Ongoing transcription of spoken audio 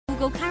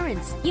Google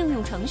Currents 应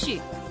用程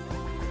序。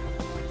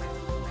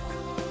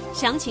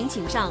详情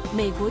请上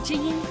美国之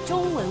音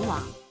中文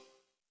网。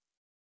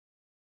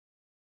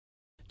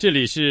这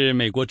里是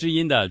美国之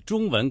音的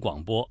中文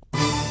广播。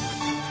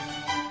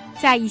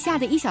在以下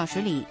的1小时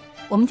里，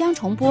我们将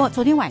重播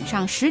昨天晚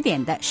上10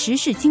点的时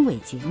事经纬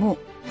节目。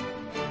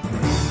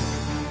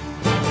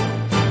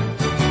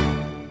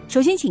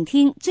首先请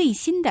听最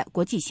新的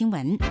国际新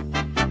闻。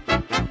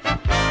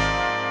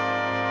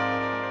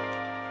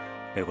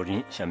美国之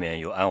音，下面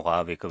由安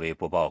华为各位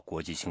播报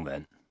国际新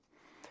闻。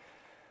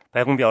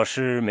白宫表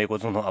示，美国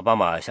总统奥巴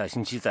马下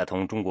星期在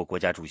同中国国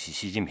家主席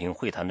习近平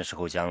会谈的时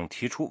候将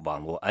提出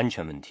网络安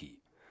全问题。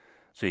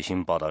最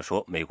新报道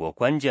说，美国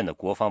关键的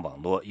国防网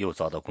络又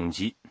遭到攻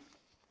击。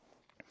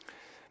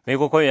美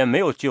国官员没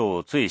有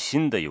就最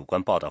新的有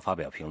关报道发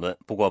表评论，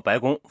不过白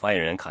宫发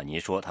言人卡尼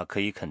说，他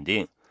可以肯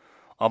定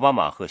奥巴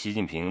马和习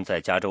近平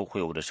在加州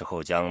会晤的时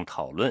候将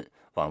讨论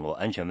网络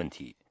安全问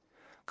题。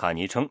卡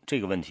尼称，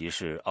这个问题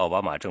是奥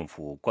巴马政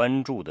府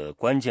关注的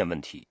关键问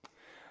题。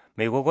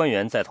美国官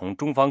员在同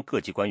中方各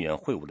级官员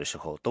会晤的时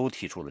候都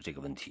提出了这个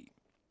问题。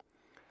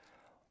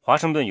华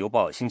盛顿邮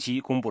报星期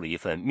一公布了一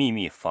份秘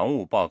密防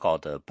务报告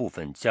的部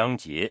分章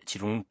节，其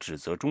中指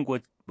责中国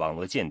网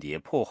络间谍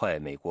破坏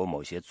美国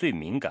某些最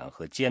敏感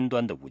和尖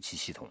端的武器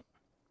系统。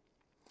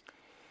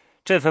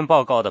这份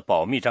报告的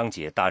保密章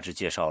节大致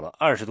介绍了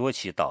20多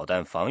起导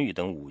弹防御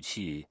等武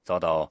器遭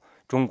到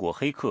中国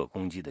黑客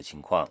攻击的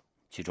情况，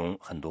其中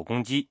很多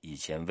攻击以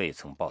前未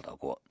曾报道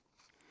过。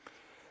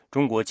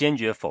中国坚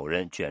决否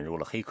认卷入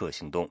了黑客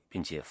行动，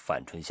并且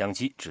反唇相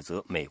讥，指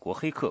责美国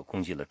黑客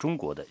攻击了中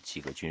国的几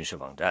个军事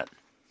网站。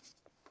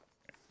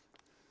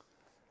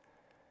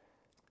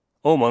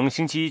欧盟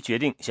星期一决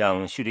定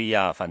向叙利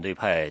亚反对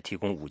派提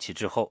供武器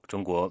之后，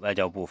中国外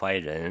交部发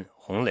言人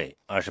洪磊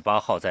28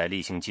号在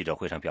例行记者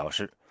会上表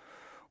示，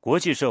国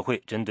际社会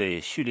针对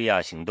叙利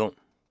亚行动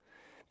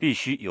必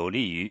须有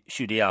利于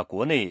叙利亚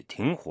国内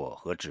停火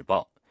和止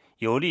暴，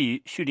有利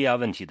于叙利亚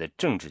问题的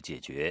政治解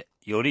决，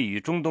有利于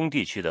中东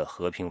地区的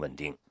和平稳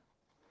定。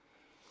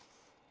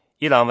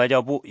伊朗外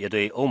交部也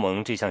对欧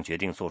盟这项决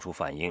定作出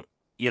反应。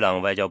伊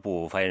朗外交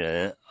部发言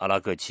人阿拉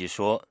格齐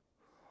说，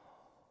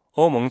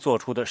欧盟做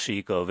出的是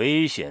一个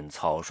危险、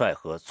草率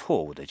和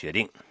错误的决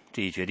定，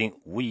这一决定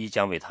无疑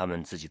将为他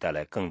们自己带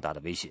来更大的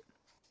威胁。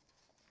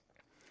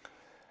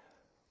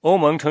欧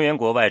盟成员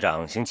国外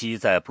长星期一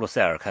在布鲁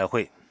塞尔开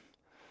会，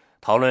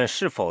讨论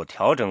是否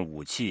调整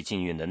武器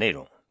禁运的内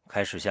容，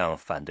开始向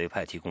反对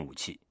派提供武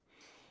器，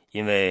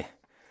因为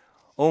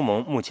欧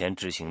盟目前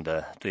执行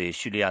的对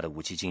叙利亚的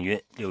武器禁运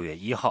6月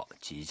1号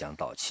即将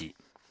到期。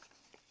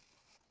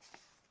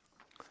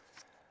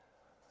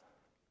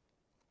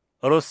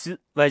俄罗斯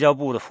外交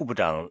部的副部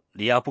长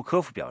里亚布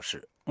科夫表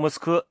示，莫斯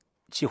科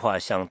计划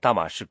向大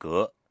马士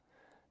革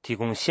提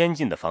供先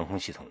进的防空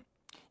系统，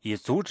以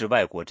阻止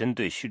外国针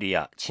对叙利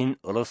亚亲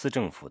俄罗斯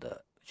政府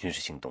的军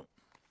事行动。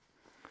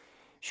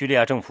叙利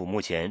亚政府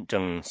目前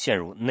正陷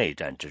入内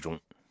战之中。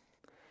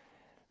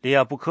里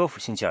亚布科夫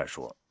星期二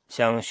说，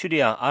向叙利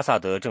亚阿萨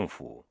德政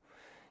府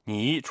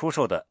拟出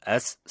售的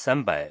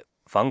S-300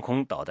 防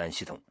空导弹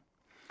系统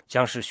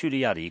将是叙利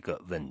亚的一个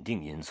稳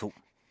定因素。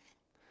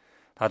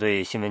他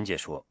对新闻界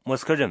说，莫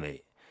斯科认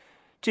为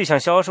这项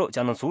销售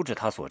将能阻止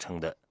他所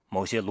称的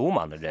某些鲁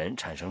莽的人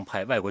产生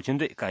派外国军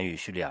队干预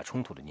叙利亚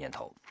冲突的念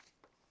头。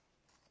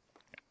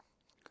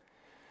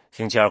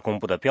星期二公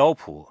布的标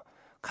普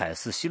凯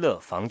斯希勒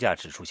房价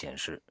指数显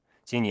示，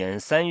今年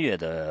3月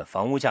的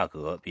房屋价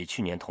格比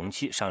去年同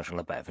期上升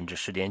了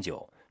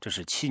 10.9%， 这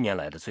是7年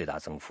来的最大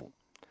增幅。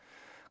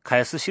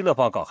凯斯希勒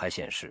报告还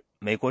显示，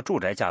美国住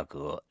宅价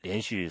格连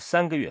续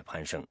3个月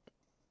攀升。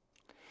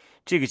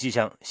这个迹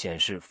象显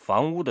示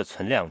房屋的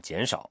存量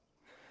减少，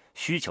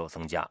需求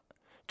增加，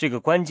这个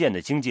关键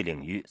的经济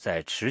领域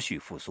在持续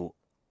复苏。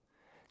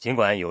尽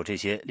管有这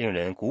些令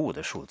人鼓舞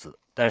的数字，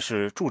但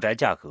是住宅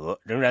价格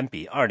仍然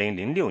比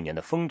2006年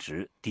的峰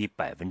值低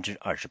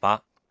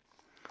 28%。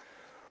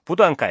不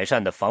断改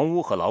善的房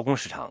屋和劳工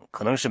市场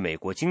可能是美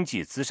国经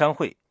济咨商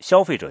会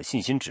消费者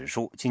信心指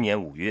数今年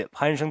5月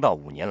攀升到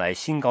5年来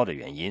新高的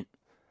原因。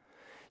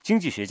经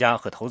济学家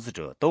和投资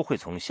者都会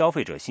从消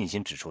费者信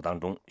心指数当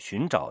中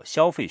寻找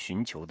消费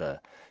需求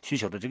的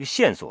这个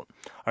线索，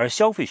而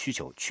消费需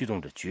求驱动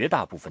着绝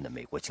大部分的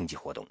美国经济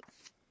活动。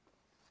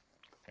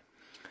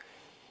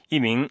一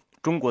名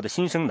中国的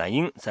新生男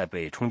婴在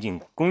被冲进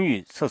公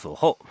寓厕所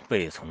后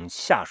被从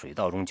下水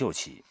道中救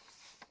起。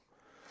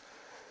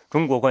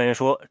中国官员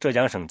说，浙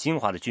江省金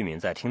华的居民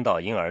在听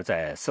到婴儿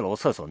在4楼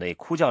厕所内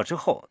哭叫之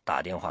后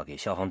打电话给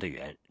消防队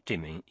员，这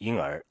名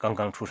婴儿刚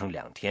刚出生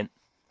2天。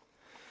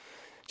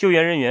救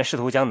援人员试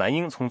图将男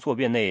婴从坐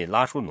便内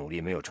拉出，努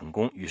力没有成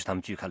功，于是他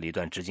们锯开了一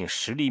段直径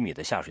10厘米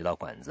的下水道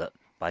管子，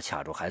把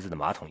卡住孩子的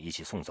马桶一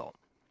起送走。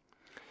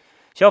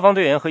消防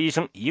队员和医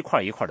生一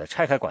块一块地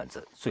拆开管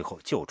子，最后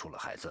救出了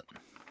孩子。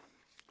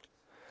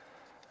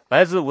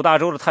来自5大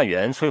洲的探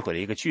员摧毁了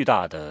一个巨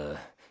大的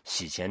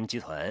洗钱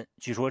集团，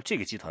据说这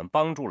个集团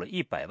帮助了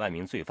100万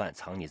名罪犯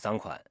藏匿赃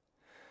款。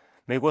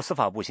美国司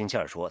法部星期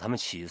二说，他们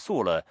起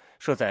诉了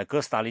设在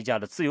哥斯达黎加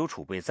的自由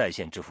储备在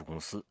线支付公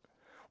司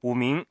，5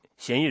名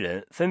嫌疑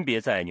人分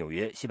别在纽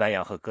约、西班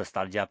牙和哥斯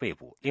达黎加被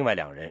捕，另外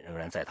2人仍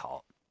然在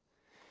逃。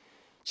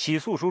起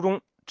诉书中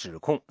指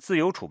控自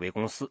由储备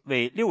公司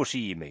为60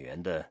亿美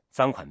元的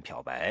赃款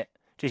漂白，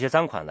这些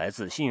赃款来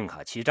自信用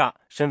卡欺诈、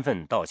身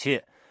份盗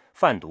窃、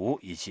贩毒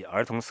以及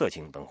儿童色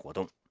情等活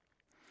动。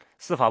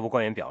司法部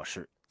官员表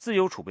示，自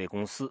由储备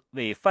公司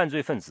为犯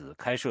罪分子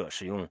开设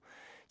使用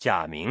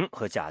假名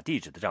和假地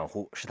址的账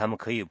户，使他们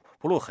可以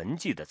不露痕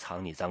迹地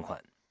藏匿赃款。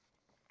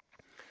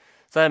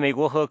在美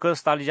国和哥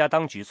斯达黎加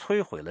当局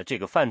摧毁了这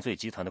个犯罪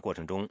集团的过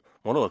程中，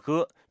摩洛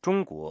哥、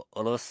中国、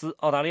俄罗斯、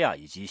澳大利亚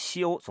以及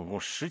西欧总共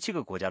17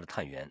个国家的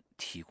探员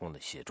提供了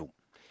协助。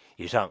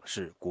以上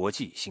是国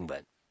际新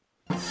闻。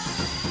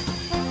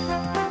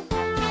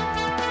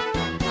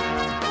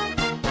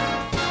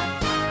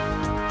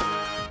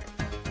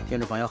听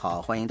众朋友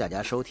好，欢迎大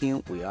家收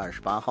听5月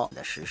28号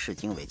的时事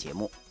经纬节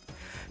目。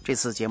这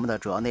次节目的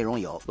主要内容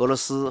有：俄罗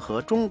斯和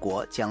中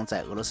国将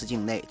在俄罗斯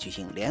境内举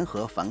行联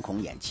合反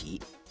恐演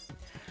习。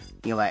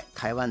另外，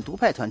台湾独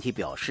派团体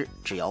表示，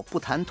只要不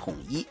谈统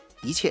一，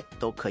一切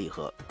都可以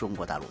和中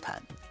国大陆谈。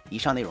以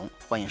上内容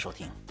欢迎收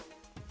听。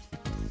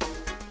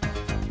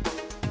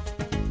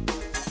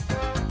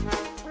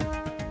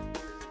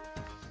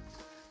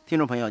听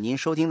众朋友，您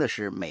收听的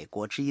是美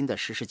国之音的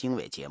时事经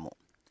纬节目。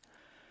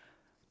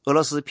俄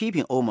罗斯批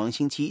评欧盟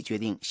星期一决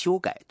定修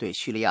改对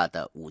叙利亚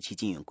的武器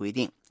禁运规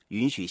定，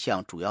允许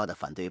向主要的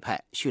反对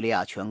派叙利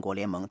亚全国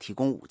联盟提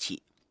供武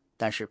器，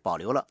但是保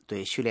留了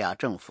对叙利亚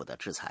政府的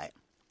制裁。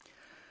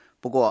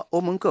不过，欧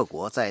盟各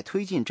国在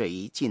推进这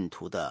一进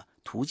途的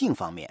途径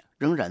方面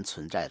仍然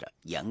存在着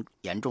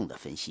严重的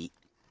分歧。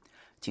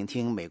请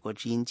听美国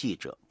之音记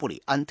者布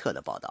里安特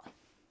的报道。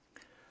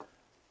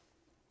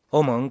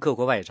欧盟各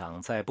国外长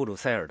在布鲁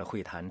塞尔的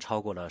会谈超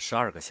过了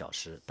12个小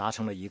时，达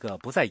成了一个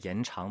不再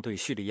延长对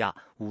叙利亚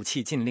武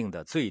器禁令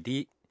的最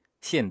低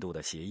限度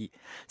的协议。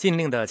禁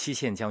令的期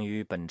限将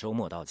于本周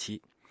末到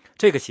期。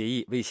这个协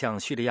议为向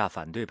叙利亚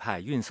反对派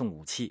运送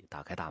武器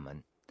打开大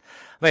门。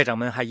外长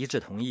们还一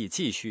致同意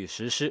继续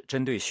实施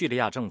针对叙利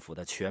亚政府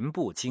的全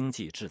部经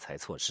济制裁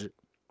措施。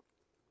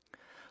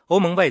欧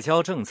盟外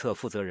交政策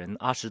负责人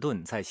阿什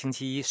顿在星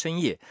期一深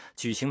夜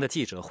举行的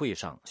记者会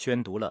上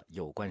宣读了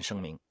有关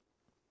声明。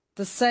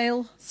The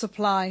sale,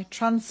 supply,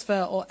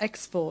 transfer or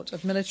export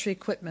of military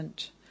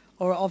equipment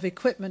or of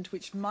equipment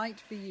which might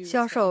be used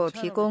销售、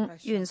提供、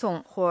运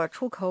送或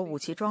出口武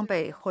器装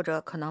备或者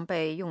可能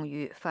被用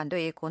于反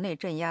对国内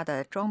镇压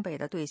的装备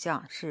的对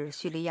象是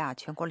叙利亚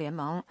全国联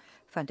盟、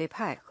反对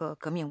派和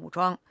革命武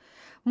装，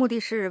目的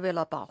是为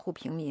了保护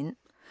平民。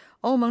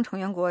欧盟成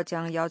员国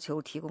将要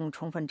求提供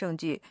充分证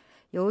据，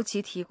由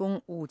其提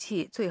供武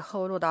器最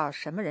后落到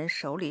什么人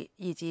手里，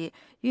以及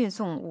运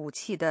送武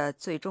器的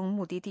最终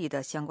目的地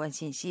的相关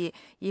信息，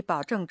以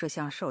保证这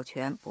项授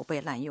权不被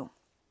滥用。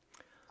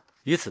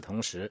与此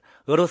同时，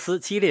俄罗斯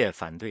激烈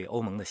反对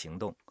欧盟的行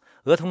动。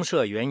俄通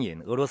社援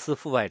引俄罗斯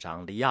副外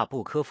长里亚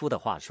布科夫的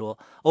话说，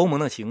欧盟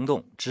的行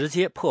动直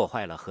接破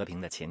坏了和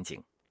平的前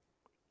景。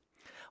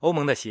欧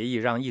盟的协议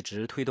让一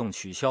直推动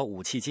取消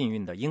武器禁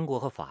运的英国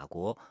和法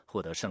国获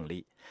得胜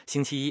利。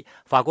星期一，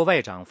法国外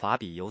长法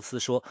比尤斯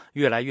说，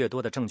越来越多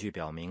的证据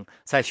表明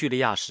在叙利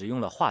亚使用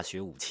了化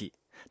学武器，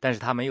但是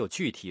他没有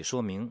具体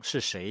说明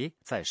是谁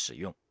在使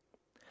用。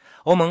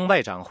欧盟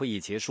外长会议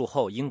结束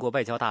后，英国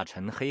外交大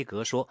臣黑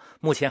格说，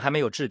目前还没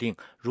有制定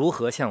如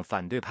何向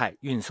反对派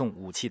运送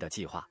武器的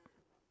计划。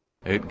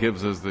It gives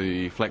us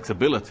the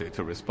flexibility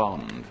to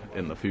respond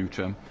in the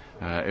future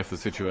if the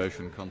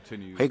situation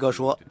continues. 黑格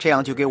说，这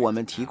样就给我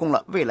们提供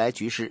了未来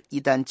局势一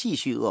旦继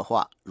续恶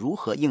化如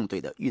何应对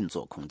的运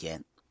作空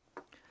间。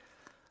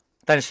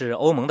但是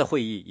欧盟的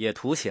会议也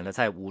凸显了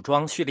在武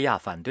装叙利亚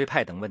反对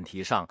派等问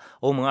题上，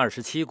欧盟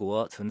27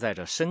国存在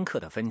着深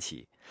刻的分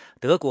歧。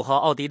德国和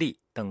奥地利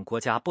等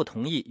国家不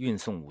同意运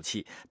送武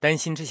器，担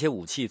心这些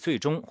武器最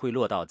终会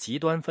落到极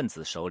端分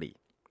子手里。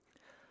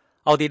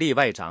奥地利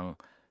外长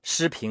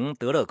施平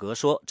德勒格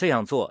说，这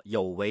样做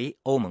有违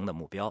欧盟的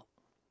目标。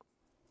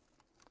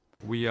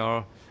We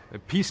are a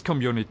peace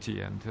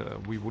community and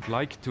we would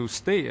like to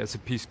stay as a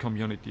peace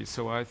community.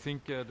 So I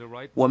think the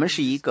right 我们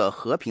是一个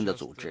和平的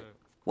组织，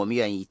我们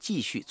愿意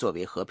继续作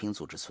为和平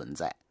组织存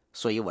在。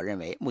所以我认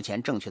为目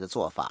前正确的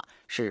做法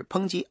是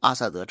抨击阿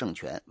萨德政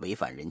权违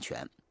反人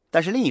权，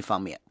但是另一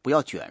方面不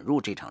要卷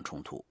入这场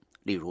冲突，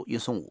例如运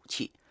送武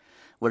器。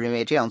我认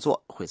为这样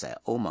做会在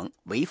欧盟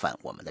违反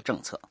我们的政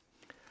策。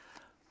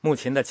目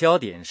前的焦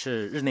点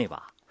是日内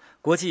瓦，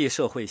国际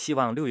社会希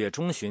望6月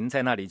中旬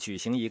在那里举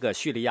行一个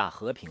叙利亚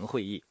和平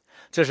会议。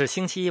这是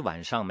星期一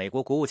晚上美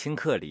国国务卿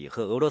克里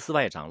和俄罗斯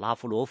外长拉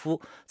夫罗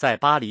夫在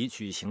巴黎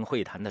举行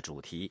会谈的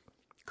主题。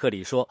克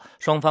里说，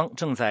双方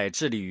正在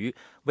致力于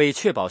为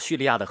确保叙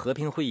利亚的和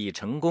平会议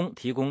成功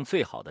提供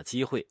最好的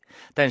机会。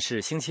但是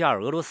星期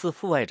二俄罗斯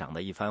副外长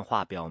的一番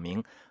话表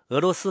明，俄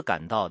罗斯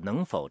感到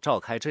能否召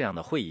开这样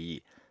的会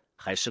议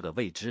还是个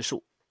未知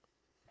数。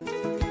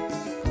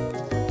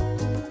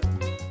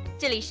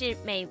这里是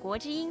美国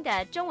之音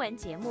的中文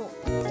节目。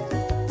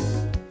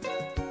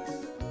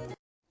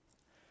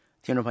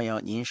听众朋友，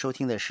您收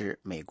听的是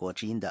美国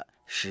之音的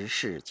时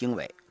事经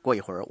纬。过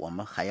一会儿我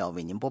们还要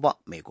为您播报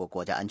美国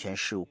国家安全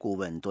事务顾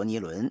问多尼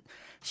伦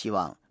希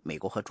望美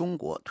国和中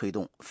国推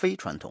动非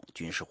传统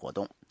军事活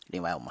动。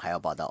另外我们还要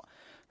报道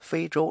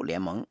非洲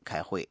联盟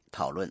开会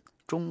讨论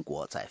中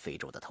国在非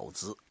洲的投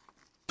资。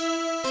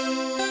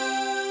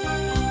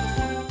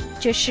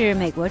这是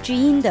美国之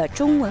音的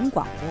中文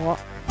广播。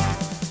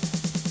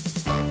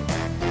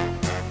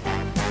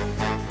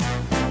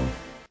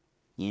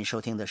您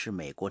收听的是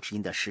美国之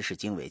音的时事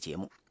经纬节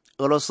目。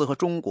俄罗斯和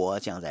中国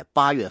将在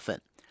8月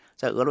份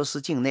在俄罗斯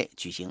境内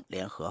举行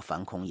联合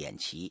反恐演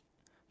习。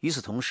与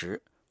此同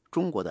时，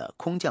中国的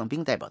空降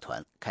兵代表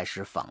团开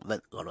始访问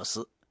俄罗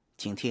斯。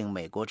请听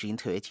美国之音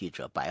特约记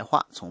者白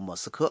桦从莫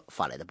斯科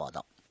发来的报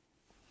道。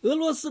俄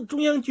罗斯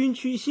中央军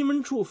区新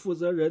闻处负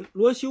责人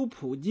罗修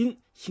普金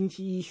星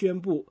期一宣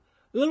布，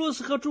俄罗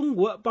斯和中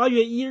国8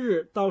月1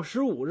日到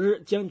15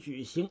日将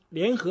举行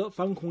联合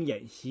反恐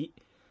演习。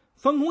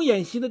反恐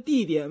演习的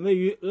地点位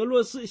于俄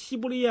罗斯西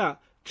伯利亚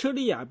车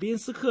里亚宾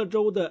斯克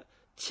州的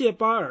切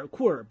巴尔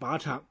库尔靶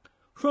场，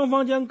双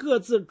方将各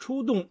自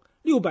出动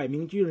600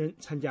名军人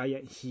参加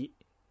演习。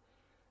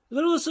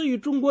俄罗斯与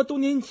中国多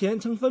年前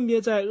曾分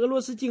别在俄罗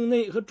斯境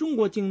内和中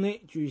国境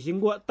内举行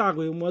过大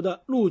规模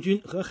的陆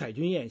军和海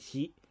军演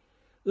习。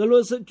俄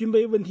罗斯军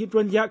备问题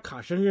专家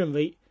卡申认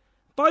为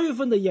，8月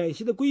份的演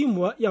习的规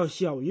模要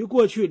小于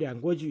过去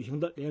两国举行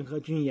的联合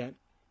军演。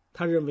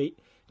他认为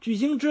举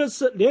行这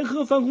次联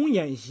合反恐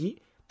演习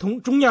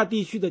同中亚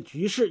地区的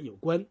局势有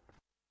关。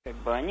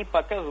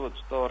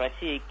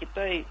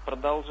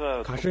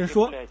卡申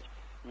说，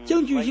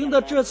将举行的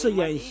这次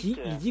演习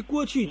以及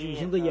过去举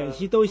行的演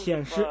习都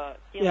显示，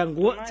两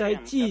国在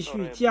继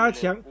续加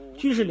强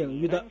军事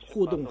领域的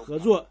互动合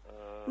作。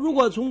如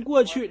果从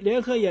过去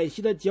联合演习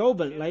的脚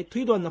本来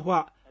推断的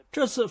话，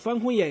这次反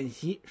恐演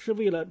习是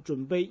为了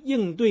准备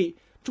应对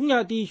中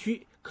亚地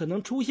区可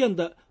能出现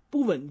的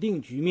不稳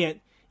定局面，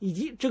以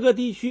及这个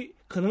地区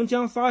可能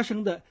将发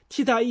生的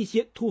其他一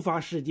些突发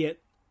事件。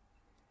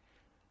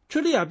车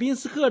里亚宾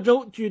斯克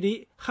州距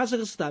离哈萨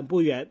克斯坦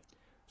不远，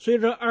随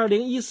着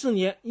2014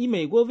年以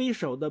美国为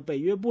首的北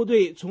约部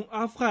队从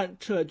阿富汗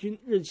撤军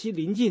日期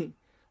临近，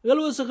俄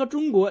罗斯和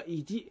中国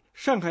以及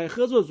上海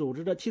合作组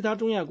织的其他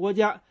中亚国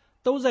家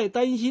都在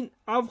担心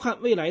阿富汗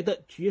未来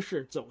的局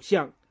势走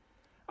向。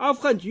阿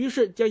富汗局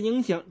势将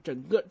影响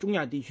整个中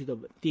亚地区的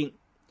稳定。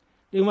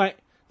另外，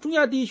中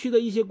亚地区的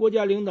一些国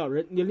家领导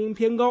人年龄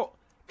偏高，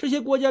这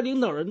些国家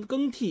领导人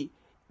更替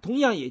同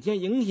样也将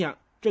影响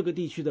这个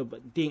地区的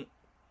稳定。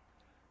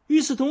与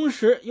此同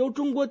时，由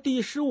中国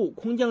第15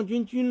空降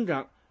军军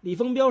长李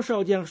丰彪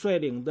少将率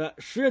领的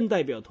10人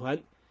代表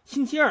团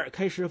星期二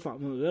开始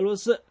访问俄罗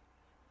斯。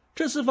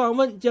这次访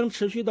问将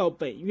持续到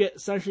本月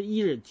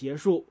31日结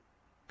束。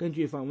根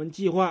据访问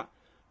计划，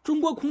中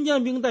国空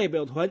降兵代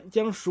表团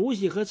将熟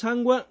悉和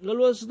参观俄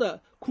罗斯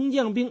的空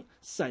降兵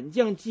伞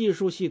降技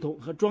术系统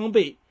和装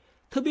备，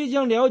特别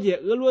将了解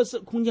俄罗斯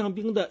空降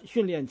兵的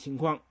训练情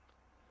况。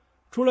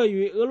除了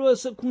与俄罗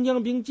斯空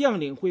降兵将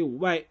领会晤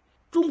外，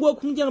中国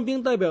空降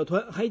兵代表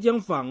团还将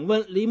访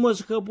问离莫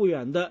斯科不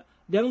远的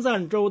梁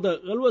赞州的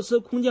俄罗斯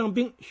空降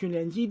兵训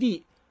练基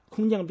地、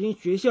空降兵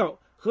学校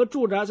和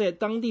驻扎在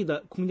当地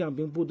的空降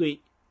兵部队。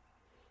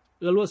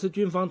俄罗斯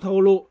军方透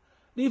露，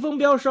李丰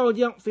彪少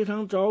将非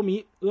常着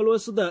迷俄罗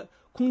斯的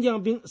空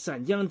降兵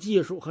伞降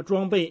技术和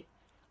装备。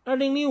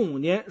2005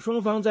年，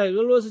双方在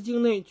俄罗斯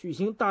境内举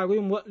行大规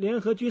模联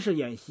合军事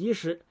演习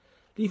时，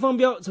李丰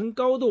彪曾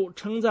高度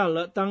称赞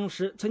了当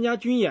时参加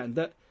军演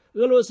的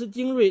俄罗斯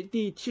精锐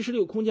第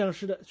76空降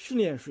师的训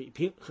练水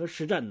平和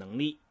实战能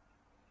力。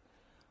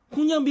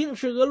空降兵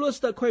是俄罗斯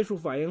的快速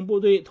反应部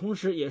队，同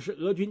时也是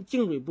俄军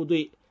精锐部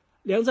队。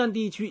梁赞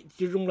地区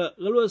集中了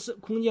俄罗斯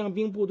空降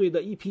兵部队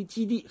的一批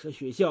基地和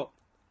学校。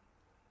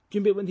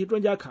军备问题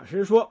专家卡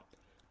申说，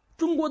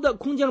中国的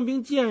空降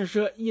兵建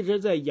设一直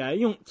在沿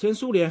用前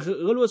苏联和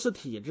俄罗斯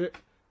体制。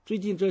最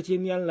近这些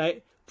年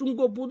来，中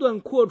国不断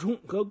扩充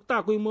和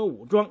大规模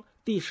武装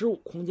第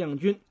15空降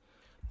军。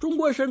中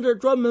国甚至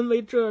专门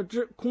为这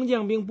支空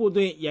降兵部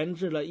队研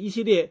制了一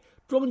系列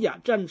装甲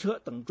战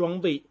车等装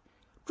备。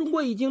中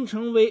国已经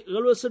成为俄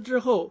罗斯之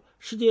后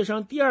世界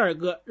上第2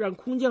个让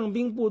空降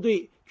兵部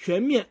队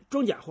全面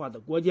装甲化的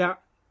国家。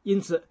因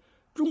此，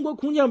中国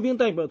空降兵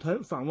代表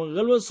团访问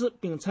俄罗斯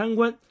并参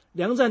观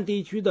梁赞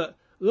地区的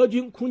俄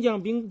军空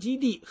降兵基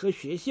地和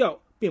学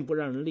校，并不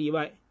让人例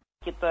外。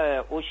卡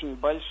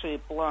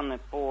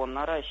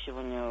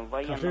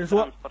申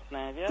说，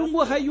中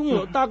国还拥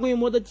有大规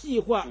模的计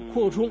划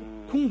扩充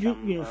空军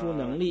运输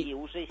能力。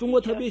中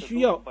国特别需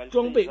要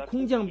装备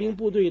空降兵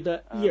部队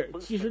的伊尔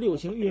76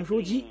型运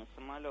输机。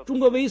中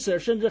国为此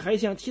甚至还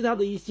向其他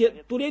的一些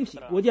独联体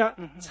国家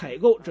采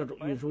购这种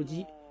运输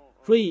机。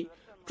所以，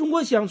中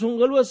国想从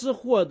俄罗斯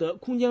获得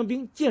空降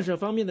兵建设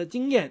方面的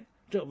经验，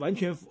这完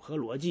全符合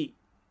逻辑。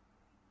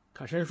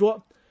卡申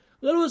说，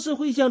俄罗斯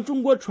会向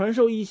中国传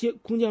授一些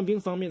空降兵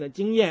方面的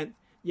经验，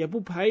也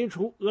不排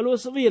除俄罗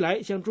斯未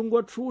来向中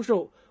国出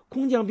售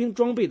空降兵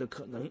装备的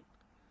可能。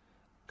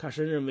卡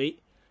申认为，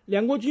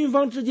两国军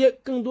方之间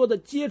更多的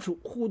接触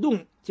互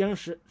动，将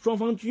使双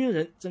方军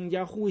人增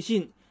加互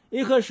信，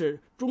也可使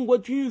中国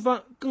军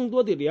方更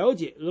多地了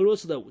解俄罗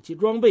斯的武器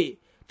装备，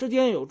这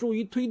将有助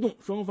于推动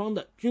双方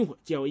的军火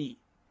交易。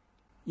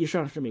以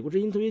上是美国之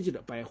音特约记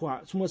者白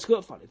桦从莫斯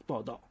科发来的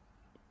报道。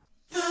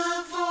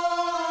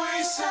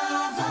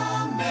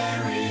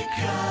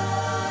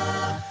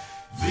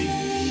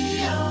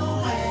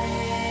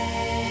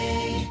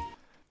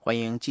欢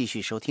迎继续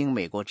收听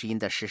美国之音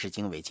的时事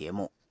经纬节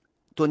目。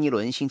多尼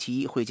伦星期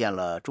一会见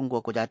了中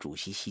国国家主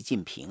席习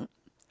近平。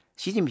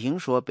习近平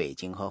说，北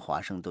京和华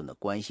盛顿的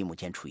关系目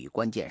前处于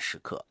关键时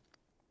刻。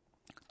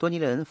多尼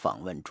伦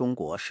访问中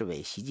国是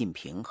为习近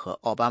平和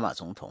奥巴马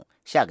总统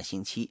下个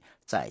星期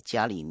在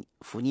加利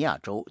福尼亚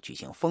州举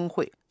行峰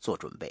会做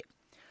准备。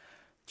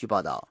据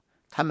报道，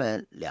他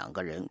们两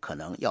个人可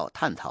能要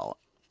探讨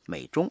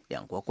美中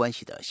两国关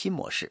系的新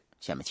模式。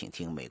下面请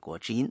听美国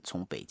之音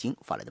从北京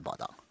发来的报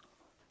道。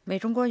美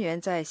中官员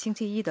在星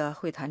期一的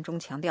会谈中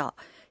强调，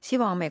希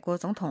望美国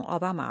总统奥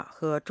巴马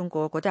和中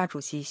国国家主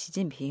席习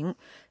近平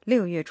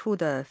6月初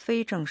的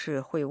非正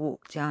式会晤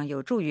将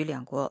有助于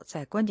两国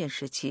在关键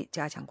时期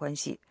加强关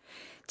系。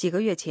几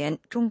个月前，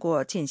中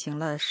国进行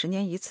了10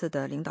年一次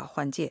的领导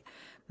换届，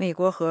美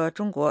国和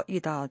中国遇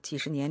到几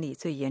十年里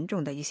最严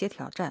重的一些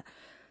挑战，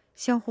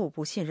相互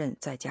不信任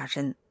在加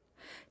深。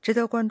值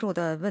得关注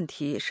的问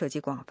题涉及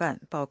广泛，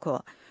包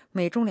括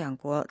美中两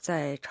国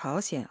在朝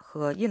鲜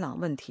和伊朗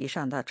问题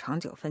上的长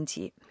久分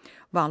歧、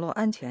网络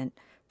安全、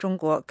中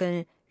国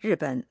跟日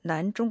本、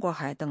南中国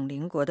海等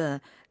邻国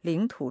的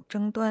领土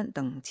争端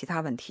等其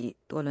他问题。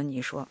多伦尼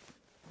说，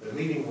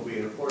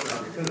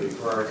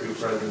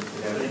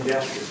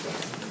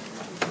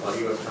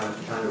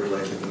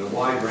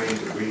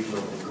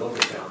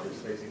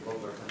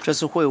这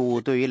次会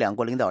晤对于两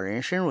国领导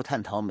人深入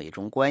探讨美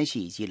中关系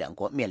以及两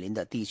国面临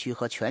的地区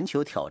和全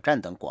球挑战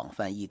等广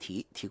泛议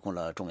题提供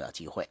了重要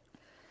机会。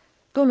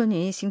多伦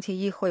尼星期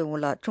一会晤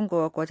了中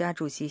国国家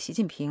主席习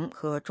近平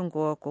和中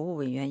国国务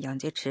委员杨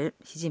洁篪。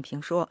习近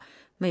平说，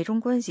美中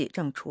关系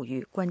正处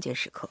于关键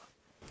时刻。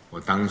我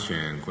当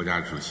选国家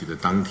主席的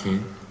当天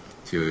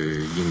就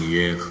应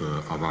约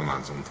和奥巴马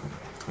总统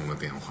通了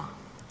电话，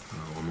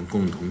我们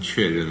共同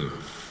确认了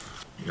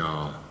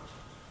要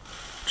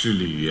致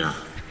力于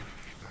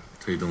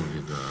推动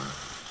这个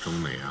中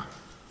美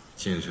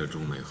建设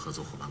中美合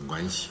作伙伴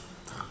关系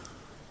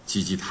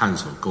积极探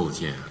索构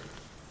建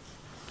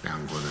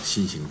两国的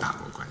新型大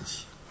国关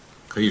系。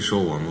可以说，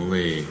我们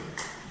为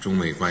中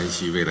美关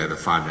系未来的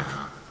发展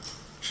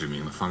指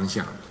明了方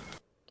向。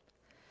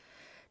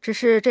只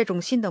是这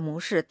种新的模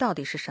式到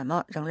底是什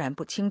么，仍然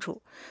不清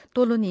楚。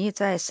多伦尼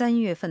在3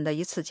月份的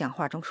一次讲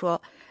话中说，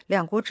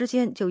两国之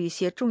间就一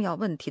些重要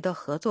问题的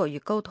合作与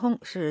沟通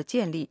是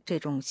建立这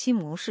种新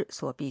模式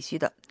所必须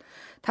的。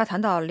他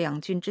谈到两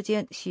军之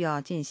间需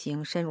要进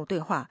行深入对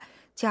话，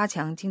加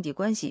强经济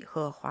关系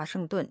和华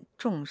盛顿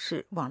重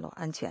视网络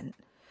安全。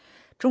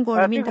中国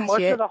人民大学这个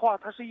模式的话，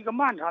它是一个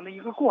漫长的一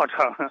个过程，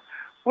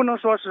不能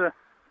说是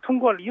通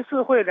过1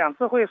次会、2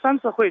次会、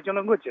3次会就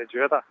能够解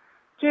决的。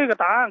这个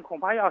答案恐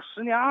怕要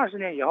10年、20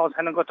年以后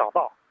才能够找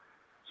到，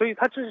所以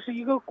它这是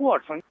一个过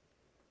程。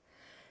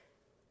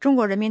中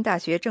国人民大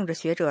学政治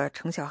学者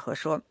程晓和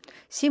说，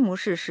新模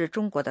式是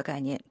中国的概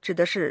念，指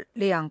的是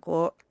两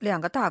个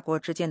大国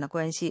之间的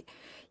关系，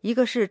一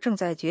个是正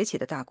在崛起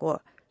的大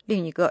国，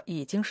另一个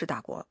已经是大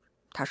国。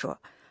他说，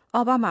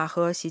奥巴马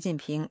和习近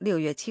平6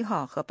月7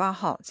号和8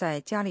号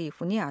在加利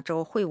福尼亚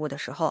州会晤的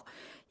时候，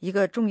一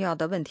个重要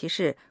的问题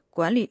是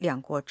管理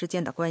两国之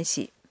间的关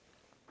系。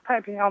太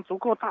平洋足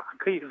够大，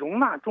可以容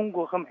纳中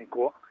国和美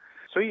国，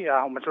所以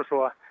我们就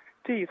说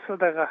这一次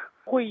这个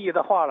会议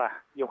的话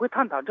也会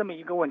探讨这么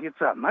一个问题，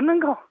怎么能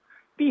够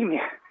避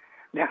免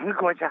两个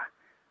国家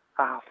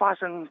发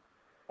生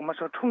我们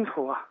说冲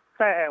突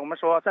在我们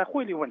说在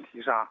汇率问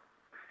题上，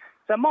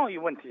在贸易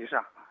问题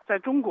上，在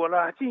中国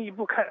进一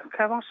步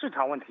开放市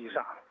场问题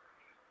上，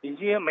以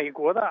及美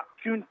国的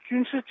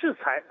军事制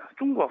裁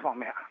中国方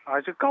面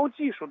这高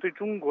技术对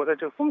中国的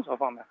这个封锁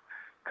方面，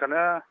可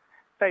能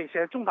在一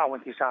些重大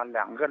问题上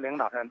两个领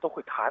导人都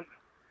会谈。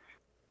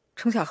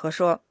程晓和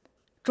说，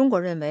中国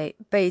认为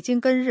北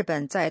京跟日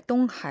本在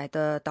东海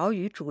的岛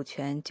屿主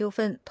权纠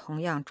纷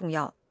同样重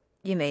要，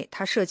因为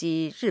它涉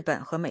及日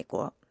本和美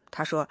国。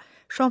他说，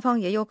双方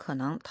也有可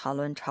能讨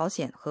论朝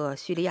鲜和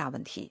叙利亚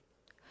问题。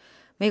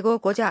美国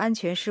国家安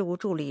全事务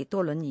助理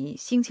多伦尼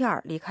星期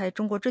二离开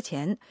中国之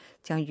前，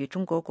将与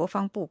中国国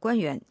防部官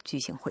员举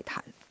行会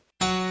谈。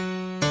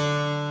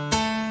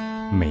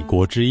美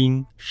国之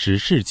音时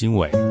事经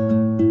纬。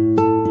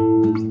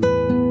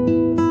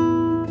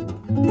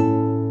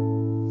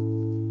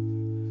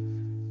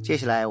接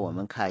下来我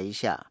们看一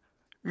下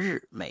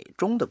日美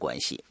中的关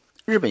系。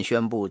日本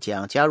宣布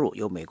将加入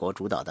由美国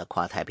主导的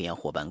跨太平洋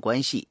伙伴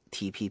关系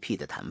TPP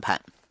的谈判，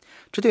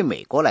这对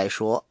美国来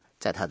说，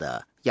在它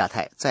的亚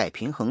太再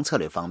平衡策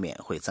略方面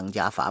会增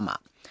加砝码，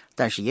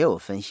但是也有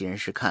分析人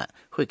士看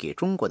会给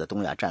中国的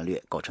东亚战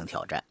略构成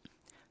挑战。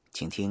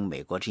请听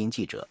美国之音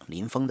记者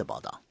林峰的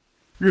报道。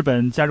日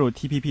本加入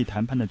TPP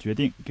谈判的决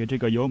定给这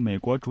个由美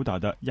国主导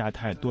的亚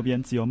太多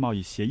边自由贸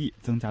易协议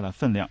增加了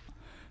分量。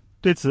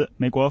对此，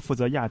美国负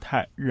责亚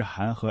太、日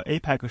韩和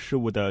APEC 事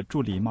务的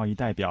助理贸易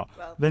代表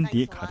温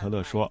迪·卡特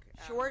勒说，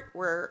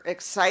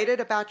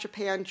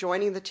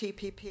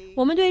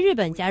我们对日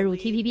本加入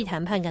TPP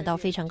谈判感到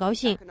非常高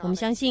兴，我们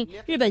相信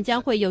日本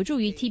将会有助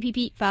于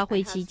TPP 发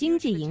挥其经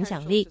济影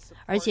响力，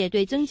而且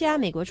对增加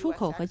美国出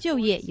口和就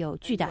业有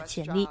巨大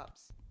潜力。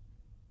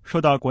受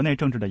到国内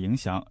政治的影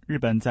响，日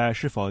本在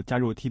是否加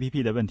入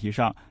TPP 的问题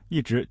上一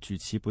直举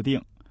棋不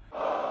定。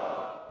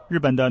日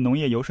本的农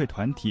业游说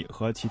团体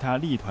和其他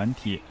利益团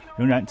体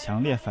仍然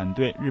强烈反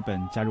对日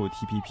本加入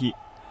TPP，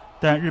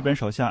 但日本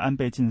首相安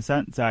倍晋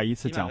三在一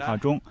次讲话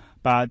中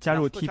把加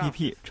入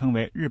TPP 称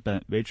为日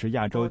本维持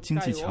亚洲经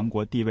济强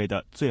国地位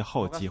的最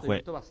后机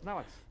会。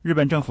日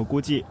本政府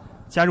估计，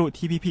加入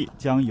TPP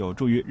将有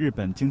助于日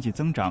本经济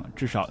增长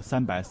至少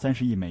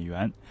330亿美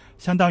元，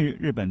相当于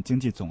日本经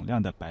济总量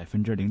的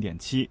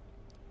 0.7%。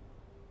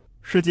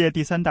世界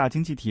第3大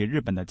经济体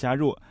日本的加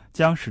入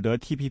将使得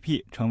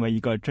TPP 成为一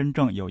个真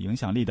正有影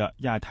响力的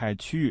亚太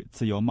区域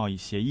自由贸易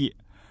协议。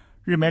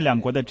日美两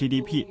国的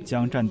GDP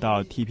将占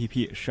到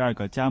TPP 12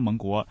个加盟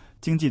国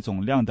经济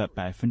总量的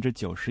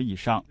 90% 以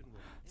上。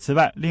此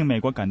外，令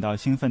美国感到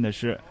兴奋的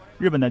是，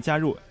日本的加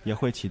入也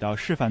会起到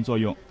示范作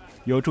用，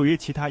有助于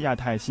其他亚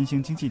太新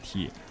兴经济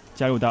体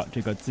加入到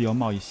这个自由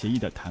贸易协议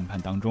的谈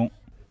判当中。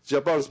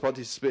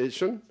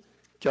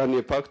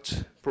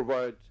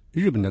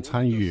日本的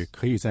参与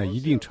可以在一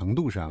定程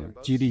度上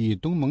激励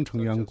东盟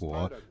成员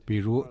国，比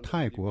如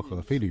泰国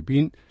和菲律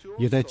宾，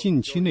也在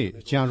近期内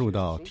加入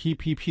到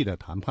TPP 的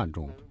谈判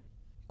中。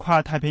跨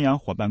太平洋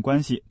伙伴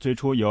关系最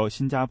初由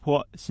新加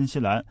坡、新西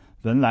兰、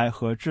文莱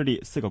和智利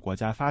4个国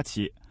家发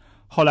起，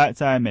后来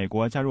在美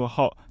国加入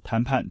后，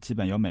谈判基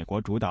本由美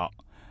国主导。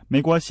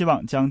美国希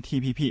望将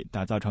TPP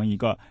打造成一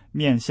个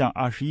面向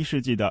21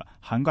世纪的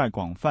涵盖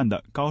广泛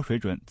的高水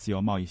准自由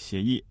贸易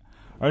协议，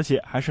而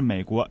且还是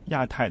美国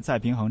亚太再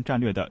平衡战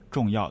略的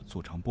重要组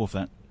成部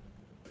分。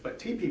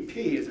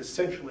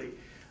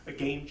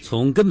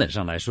从根本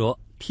上来说，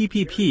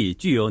 TPP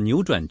具有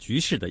扭转局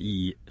势的意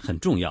义，很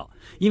重要，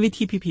因为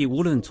TPP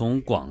无论从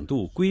广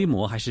度、规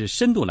模还是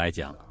深度来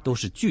讲都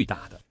是巨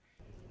大的。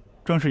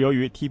正是由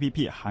于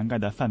TPP 涵盖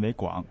的范围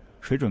广、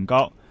水准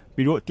高，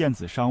比如电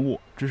子商务、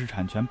知识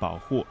产权保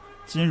护、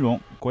金融、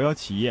国有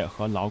企业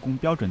和劳工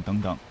标准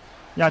等等，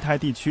亚太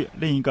地区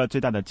另一个最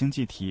大的经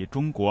济体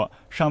中国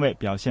尚未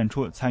表现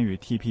出参与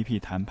TPP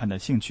谈判的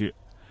兴趣。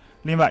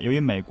另外，由于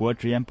美国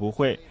直言不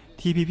讳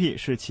TPP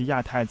是其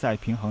亚太再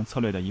平衡策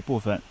略的一部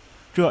分，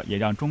这也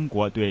让中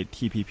国对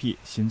TPP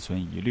心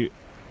存疑虑。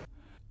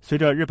随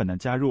着日本的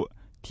加入，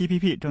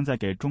 TPP 正在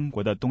给中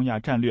国的东亚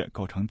战略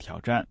构成挑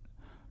战。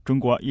中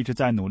国一直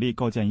在努力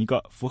构建一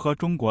个符合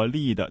中国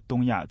利益的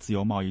东亚自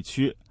由贸易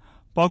区，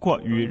包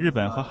括与日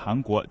本和韩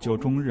国就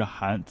中日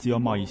韩自由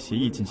贸易协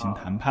议进行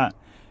谈判，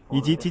以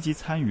及积极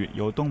参与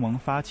由东盟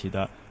发起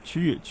的区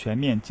域全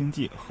面经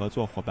济合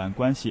作伙伴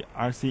关系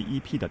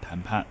RCEP 的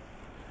谈判。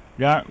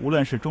然而，无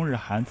论是中日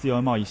韩自由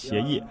贸易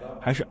协议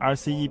还是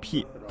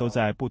RCEP， 都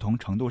在不同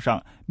程度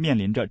上面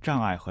临着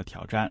障碍和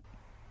挑战。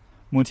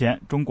目前，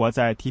中国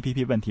在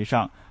TPP 问题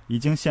上已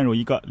经陷入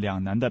一个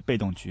两难的被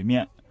动局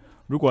面。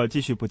如果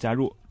继续不加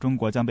入，中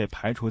国将被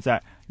排除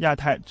在亚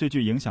太最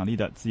具影响力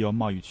的自由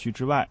贸易区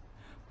之外，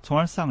从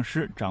而丧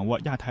失掌握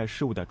亚太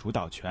事务的主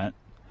导权。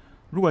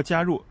如果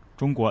加入，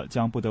中国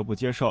将不得不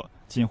接受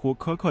近乎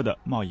苛刻的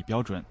贸易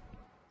标准。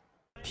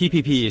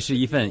TPP 是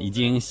一份已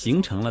经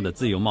形成了的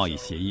自由贸易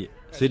协议，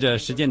随着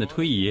时间的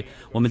推移，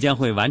我们将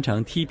会完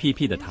成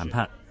TPP 的谈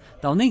判。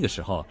到那个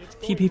时候，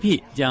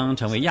 TPP 将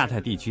成为亚太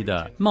地区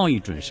的贸易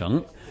准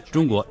绳。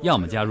中国要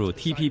么加入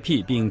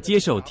TPP 并接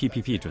受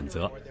TPP 准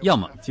则，要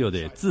么就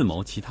得自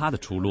谋其他的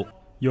出路。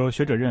有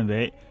学者认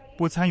为，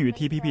不参与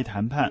TPP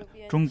谈判，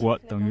中国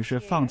等于是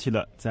放弃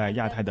了在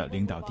亚太的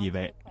领导地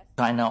位。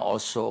China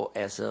also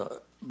as a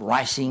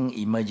rising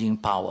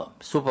emerging power,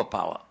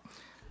 superpower.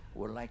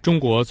中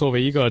国作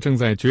为一个正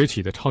在崛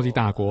起的超级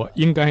大国，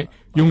应该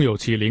拥有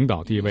其领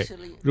导地位。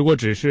如果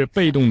只是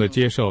被动地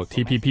接受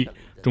TPP，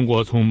 中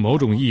国从某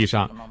种意义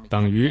上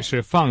等于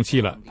是放弃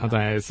了它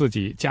在自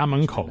己家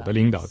门口的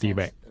领导地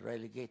位。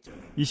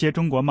一些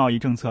中国贸易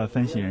政策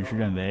分析人士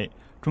认为，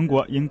中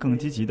国应更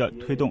积极地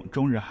推动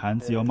中日韩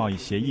自由贸易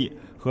协议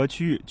和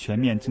区域全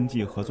面经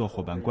济合作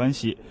伙伴关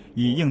系，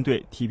以应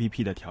对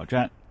TPP 的挑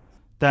战。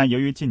但由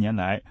于近年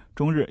来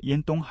中日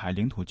因东海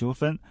领土纠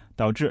纷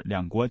导致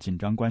两国紧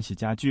张关系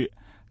加剧，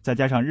再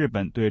加上日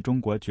本对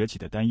中国崛起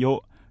的担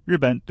忧，日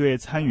本对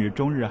参与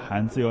中日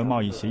韩自由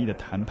贸易协议的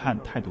谈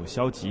判态度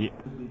消极，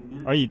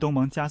而以东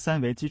盟+3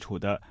为基础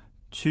的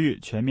区域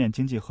全面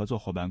经济合作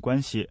伙伴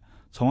关系，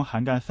从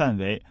涵盖范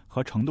围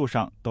和程度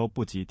上都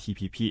不及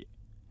TPP。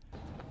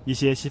一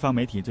些西方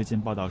媒体最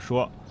近报道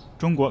说，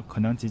中国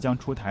可能即将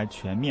出台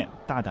全面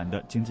大胆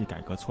的经济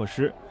改革措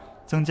施，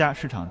增加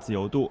市场自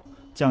由度，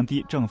降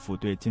低政府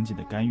对经济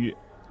的干预。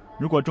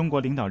如果中国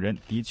领导人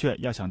的确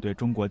要想对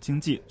中国经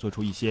济做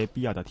出一些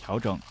必要的调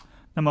整，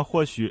那么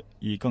或许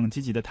以更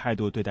积极的态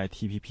度对待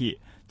TPP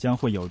将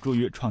会有助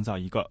于创造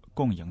一个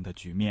共赢的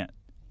局面。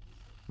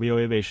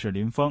VOA 卫视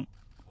林峰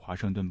华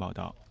盛顿报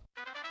道。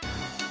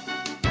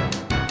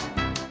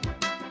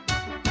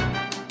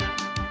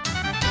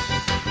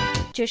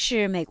这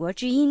是美国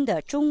之音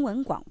的中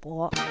文广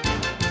播。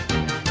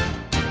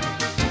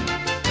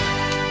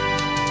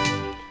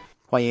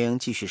欢迎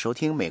继续收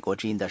听美国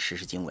之音的时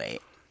事经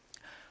纬。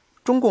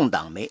中共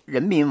党媒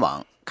人民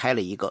网开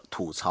了一个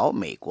吐槽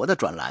美国的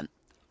专栏，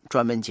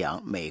专门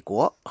讲美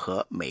国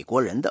和美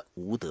国人的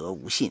无德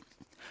无信。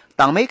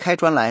党媒开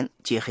专栏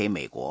揭黑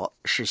美国，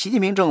是习近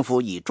平政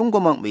府以中国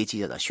梦为基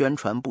调的宣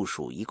传部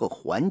署一个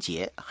环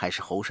节，还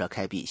是喉舌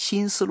开辟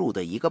新思路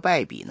的一个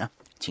败笔呢？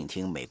请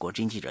听美国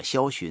之音记者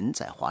肖寻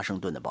在华盛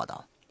顿的报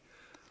道。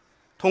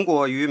通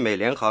过与美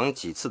联航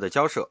几次的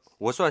交涉，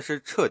我算是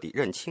彻底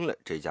认清了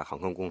这家航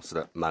空公司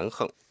的蛮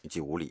横以及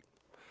无理。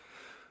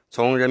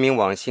从人民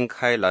网新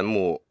开栏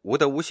目无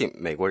德无信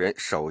美国人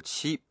首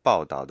期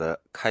报道的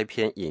开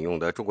篇引用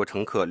的中国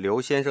乘客刘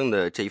先生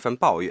的这一份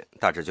抱怨，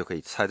大致就可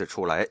以猜得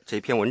出来，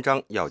这篇文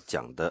章要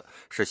讲的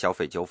是消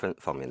费纠纷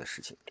方面的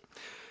事情。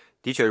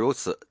的确如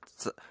此，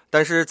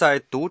但是在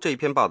读这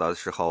篇报道的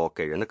时候，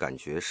给人的感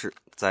觉是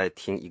在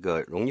听一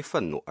个容易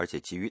愤怒而且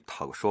急于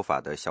讨个说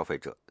法的消费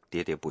者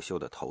喋喋不休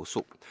的投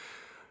诉。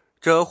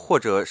这或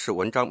者是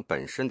文章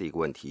本身的一个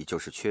问题，就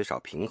是缺少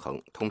平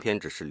衡，通篇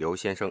只是刘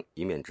先生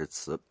一面之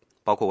词，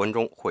包括文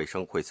中绘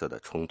声绘色的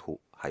冲突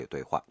还有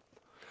对话。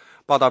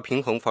报道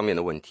平衡方面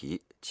的问题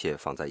且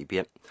放在一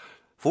边，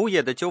服务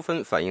业的纠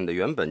纷反映的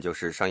原本就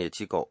是商业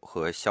机构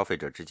和消费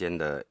者之间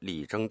的利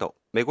益争斗，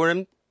美国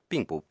人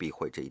并不避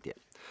讳这一点。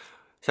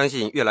相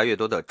信越来越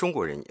多的中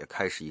国人也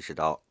开始意识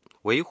到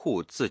维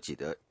护自己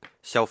的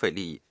消费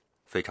利益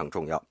非常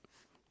重要。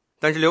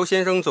但是刘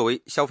先生作为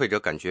消费者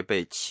感觉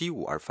被欺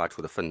侮而发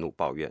出的愤怒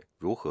抱怨，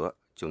如何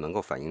就能够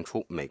反映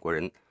出美国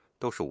人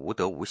都是无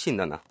德无信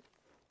的呢？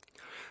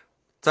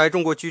在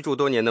中国居住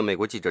多年的美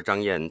国记者张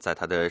燕在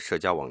他的社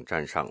交网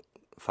站上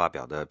发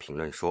表的评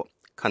论说，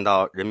看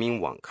到人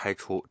民网开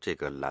出这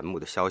个栏目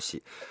的消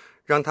息，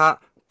让他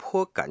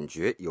颇感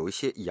觉有一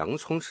些洋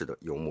葱式的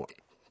幽默。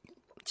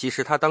其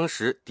实他当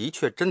时的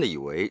确真的以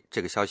为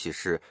这个消息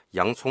是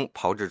洋葱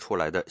炮制出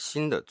来的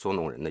新的捉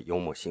弄人的幽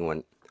默新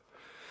闻。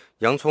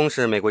洋葱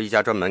是美国一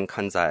家专门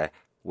刊载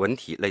文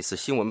体类似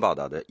新闻报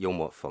道的幽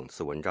默讽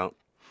刺文章，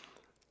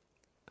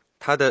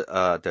他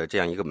的这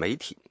样一个媒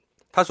体，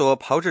他所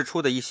炮制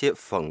出的一些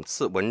讽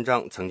刺文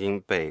章曾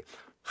经被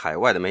海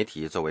外的媒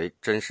体作为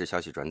真实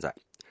消息转载。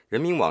人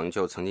民网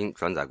就曾经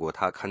转载过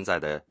他刊载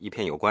的一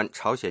篇有关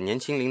朝鲜年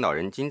轻领导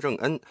人金正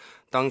恩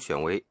当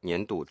选为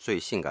年度最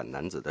性感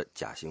男子的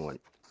假新闻。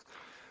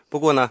不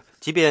过呢，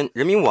即便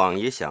人民网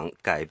也想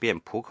改变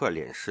扑克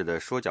脸式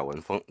的说教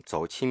文风，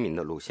走亲民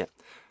的路线，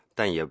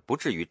但也不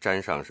至于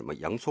沾上什么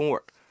洋葱味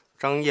儿。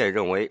张燕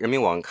认为人民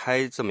网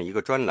开这么一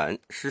个专栏，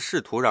是试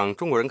图让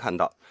中国人看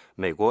到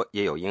美国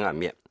也有阴暗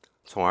面，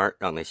从而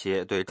让那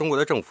些对中国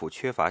的政府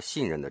缺乏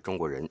信任的中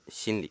国人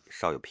心里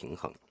稍有平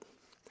衡。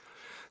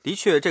的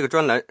确，这个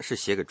专栏是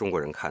写给中国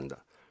人看的，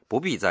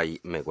不必在意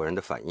美国人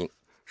的反应，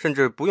甚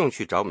至不用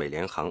去找美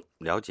联航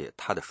了解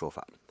他的说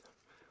法。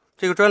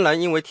这个专栏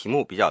因为题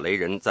目比较雷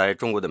人，在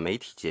中国的媒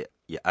体界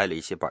也挨了一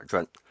些板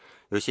砖。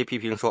有些批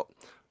评说，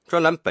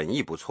专栏本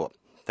意不错，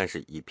但是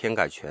以偏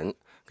概全，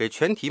给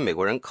全体美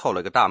国人扣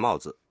了个大帽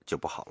子就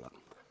不好了。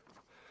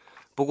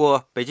不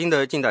过，北京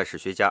的近代史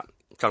学家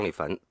张立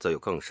凡则有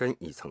更深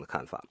一层的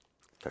看法。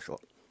他说，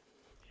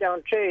像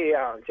这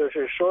样就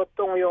是说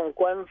动用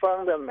官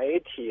方的媒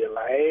体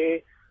来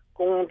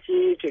攻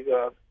击这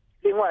个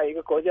另外一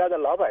个国家的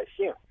老百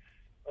姓，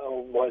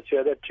我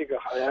觉得这个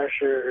好像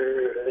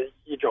是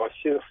一种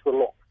新思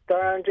路。当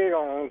然这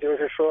种就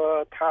是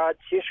说它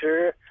其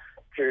实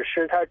只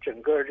是它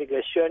整个这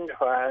个宣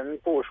传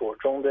部署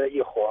中的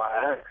一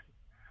环。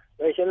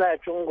所以现在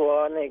中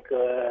国那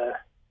个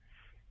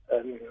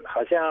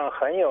好像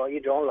很有一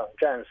种冷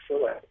战思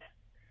维，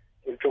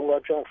就中国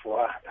政府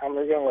啊，他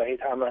们认为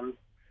他们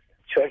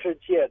全世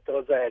界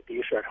都在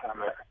敌视他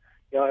们，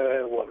因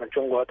为我们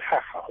中国太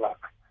好了，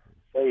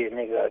所以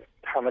那个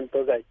他们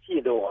都在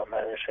嫉妒我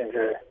们，甚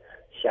至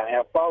想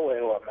要包围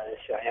我们，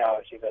想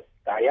要这个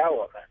打压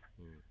我们。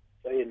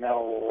所以呢，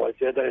我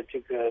觉得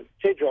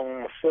这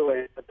种思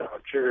维导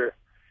致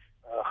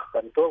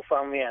很多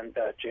方面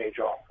的这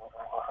种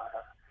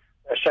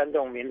煽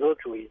动民族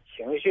主义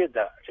情绪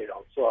的这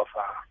种做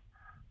法。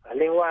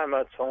另外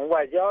嘛，从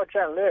外交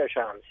战略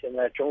上，现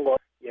在中国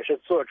也是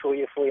做出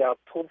一副要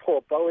突破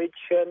包围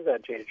圈的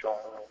这种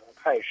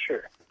态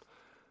势。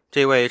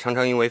这位常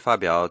常因为发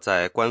表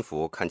在官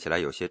府看起来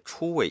有些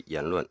出位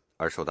言论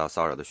而受到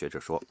骚扰的学者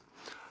说，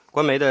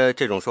官媒的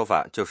这种说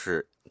法就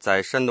是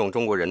在煽动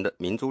中国人的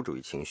民族主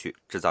义情绪，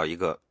制造一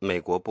个美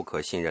国不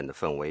可信任的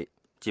氛围，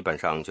基本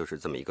上就是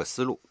这么一个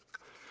思路。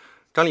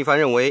张立凡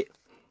认为，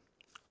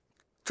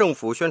政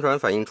府宣传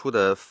反映出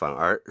的反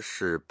而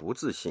是不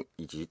自信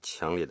以及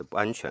强烈的不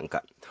安全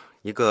感。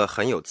一个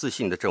很有自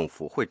信的政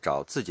府会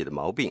找自己的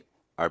毛病，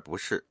而不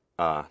是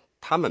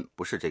他们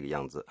不是这个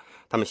样子，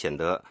他们显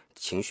得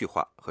情绪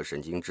化和神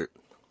经质。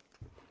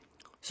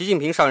习近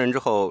平上任之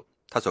后，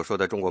他所说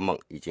的中国梦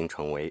已经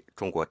成为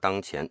中国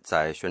当前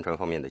在宣传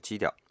方面的基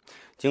调。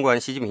尽管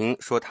习近平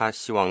说他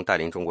希望带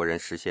领中国人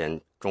实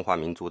现中华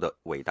民族的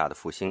伟大的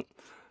复兴，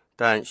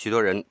但许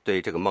多人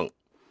对这个梦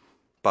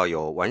抱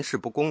有玩世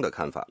不恭的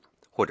看法，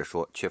或者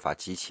说缺乏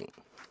激情。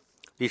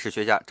历史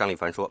学家张立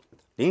凡说，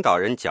领导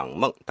人讲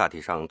梦大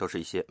体上都是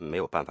一些没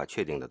有办法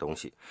确定的东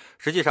西，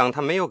实际上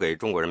他没有给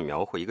中国人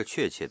描绘一个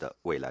确切的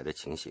未来的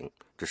情形，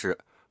只是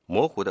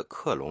模糊地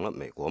克隆了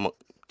美国梦，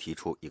提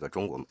出一个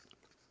中国梦。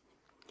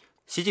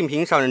习近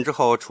平上任之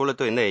后，除了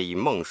对内以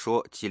梦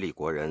说激励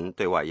国人，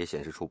对外也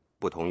显示出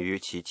不同于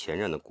其前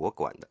任的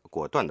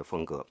果断的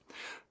风格。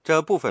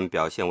这部分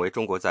表现为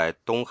中国在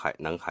东海、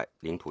南海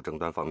领土争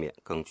端方面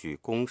更具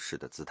攻势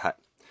的姿态。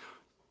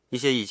一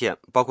些意见，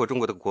包括中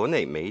国的国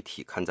内媒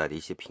体刊载的一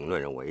些评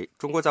论认为，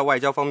中国在外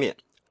交方面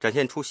展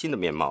现出新的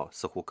面貌，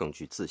似乎更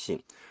具自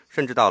信，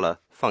甚至到了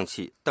放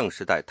弃邓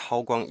时代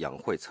韬光养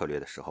晦策略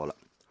的时候了。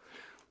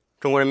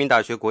中国人民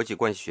大学国际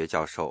关系学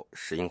教授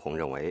石英红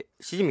认为，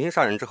习近平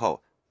上任之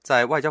后，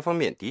在外交方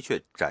面的确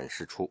展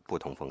示出不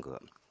同风格。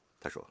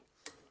他说：“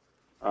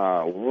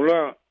无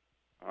论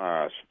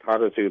是他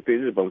的这个对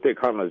日本对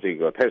抗的这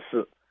个态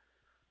势，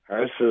还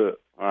是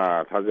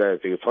他在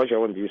这个朝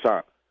鲜问题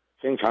上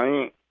先强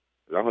硬，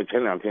然后前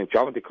2天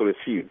dramatically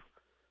receive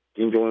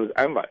金正恩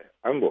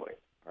envoy，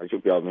就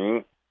表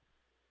明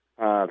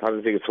他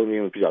的这个冲击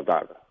力比较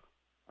大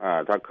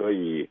的他可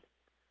以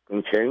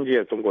跟前一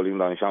届中国领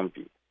导人相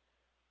比。”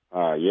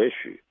也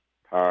许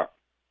他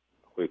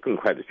会更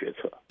快的决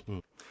策。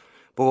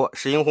不过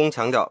石英红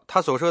强调，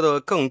他所说的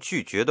更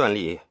具决断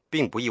力，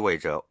并不意味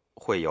着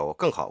会有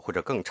更好或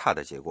者更差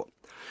的结果。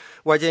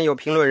外间有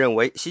评论认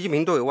为，习近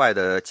平对外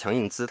的强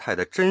硬姿态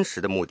的真实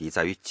的目的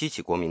在于激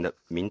起国民的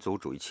民族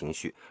主义情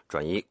绪，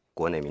转移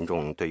国内民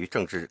众对于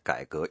政治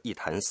改革一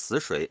潭死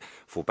水、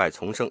腐败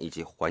丛生以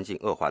及环境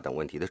恶化等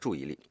问题的注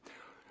意力。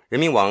人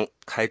民网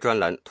开专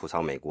栏吐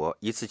槽美国，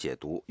以此解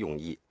读用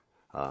意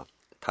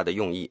他的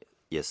用意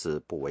也是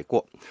不为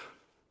过。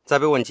在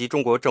被问及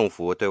中国政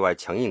府对外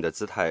强硬的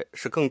姿态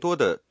是更多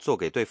的做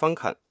给对方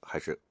看，还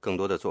是更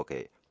多的做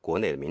给国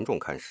内的民众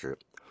看时，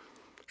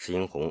石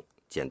英红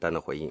简单的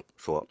回应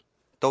说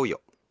都有。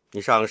以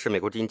上是美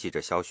国之音记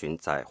者肖寻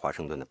在华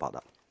盛顿的报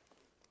道。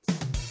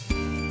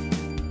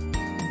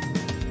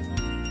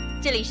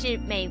这里是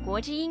美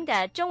国之音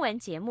的中文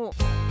节目。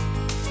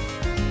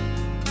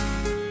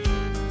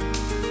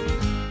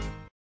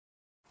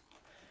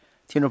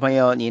听众朋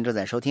友，您正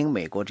在收听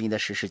美国之音的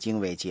时事经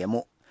纬节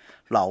目。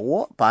老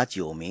挝把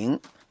9名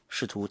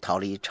试图逃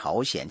离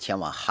朝鲜前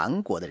往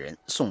韩国的人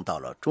送到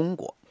了中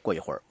国。过一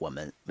会儿我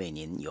们为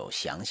您有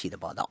详细的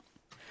报道。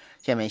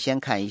下面先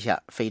看一下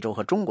非洲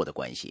和中国的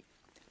关系。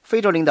非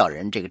洲领导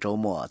人这个周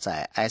末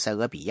在埃塞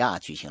俄比亚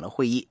举行了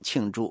会议，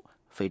庆祝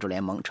非洲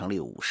联盟成立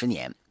50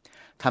年。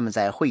他们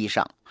在会议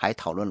上还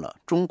讨论了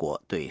中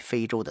国对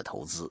非洲的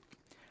投资。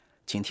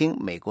请听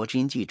美国之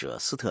音记者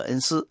斯特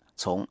恩斯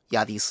从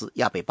亚的斯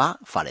亚贝巴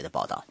发来的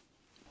报道。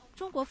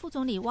中国副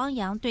总理汪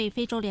洋对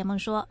非洲联盟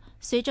说，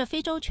随着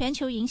非洲全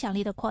球影响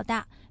力的扩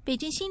大，北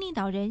京新领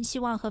导人希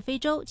望和非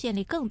洲建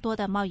立更多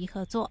的贸易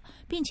合作，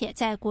并且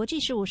在国际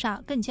事务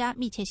上更加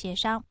密切协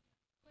商。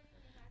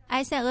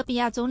埃塞俄比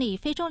亚总理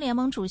非洲联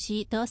盟主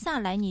席德萨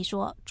莱尼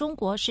说，中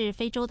国是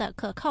非洲的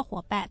可靠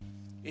伙伴。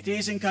It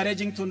is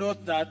encouraging to note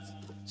that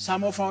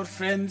some of our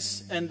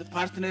friends and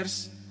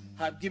partners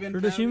值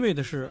得欣慰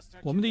的是，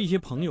我们的一些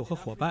朋友和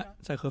伙伴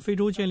在和非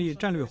洲建立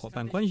战略伙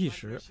伴关系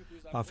时，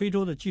把非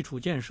洲的基础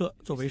建设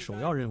作为首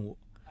要任务。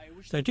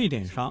在这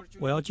点上，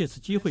我要借此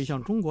机会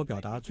向中国表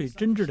达最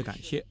真挚的感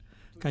谢，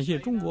感谢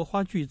中国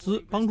花巨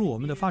资帮助我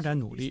们的发展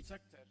努力。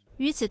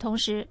与此同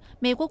时，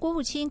美国国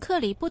务卿克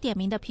里不点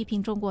名地批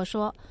评中国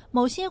说，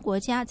某些国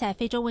家在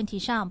非洲问题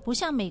上不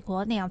像美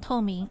国那样透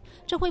明，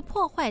这会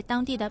破坏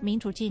当地的民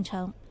主进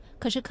程。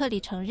可是克里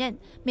承认，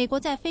美国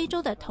在非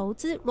洲的投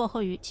资落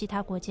后于其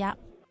他国家。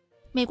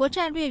美国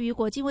战略与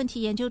国际问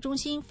题研究中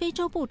心非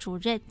洲部主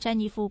任詹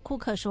妮弗·库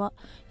克说，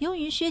由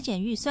于削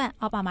减预算，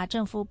奥巴马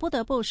政府不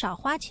得不少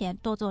花钱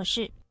多做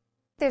事。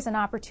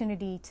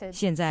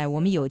现在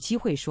我们有机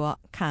会说，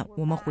看，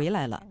我们回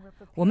来了。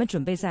我们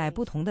准备在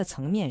不同的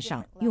层面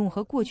上，用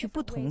和过去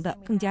不同的、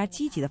更加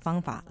积极的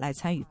方法来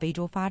参与非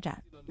洲发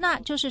展。那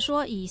就是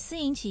说，以私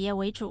营企业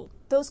为主。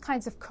Those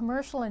kinds of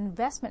commercial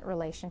investment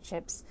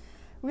relationships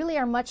really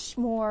are much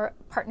more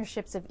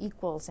partnerships of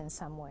equals in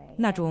some way.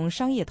 那种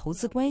商业投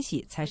资关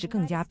系才是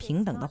更加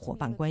平等的伙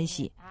伴关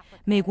系。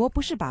美国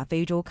不是把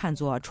非洲看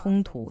作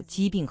冲突、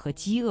疾病和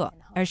饥饿，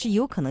而是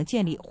有可能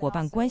建立伙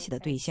伴关系的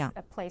对象。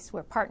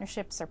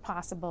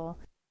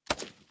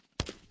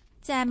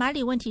在马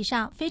里问题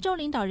上，非洲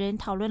领导人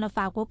讨论了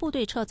法国部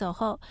队撤走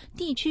后，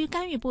地区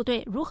干预部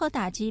队如何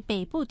打击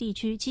北部地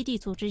区基地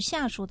组织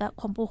下属的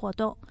恐怖活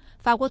动。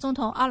法国总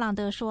统奥朗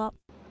德说，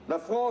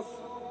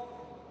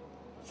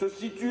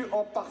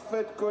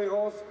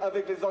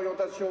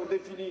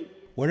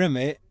我认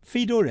为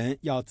非洲人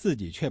要自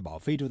己确保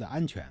非洲的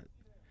安全，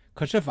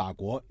可是法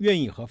国愿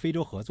意和非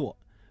洲合作，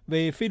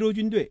为非洲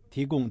军队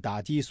提供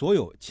打击所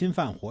有侵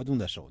犯活动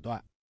的手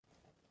段。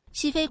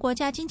西非国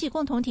家经济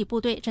共同体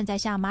部队正在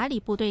向马里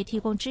部队提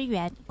供支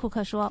援。库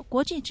克说，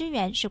国际支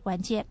援是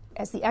关键。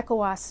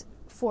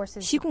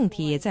西共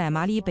体在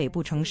马里北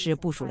部城市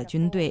部署了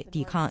军队，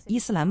抵抗伊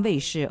斯兰卫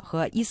士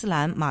和伊斯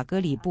兰马格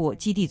里布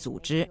基地组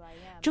织，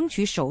争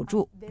取守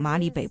住马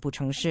里北部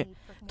城市，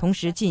同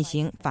时进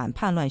行反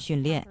叛乱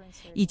训练，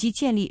以及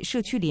建立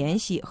社区联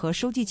系和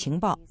收集情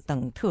报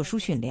等特殊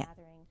训练。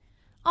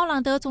奥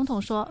朗德总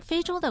统说，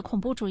非洲的恐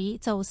怖主义、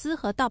走私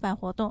和盗版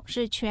活动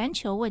是全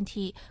球问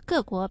题，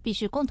各国必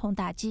须共同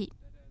打击。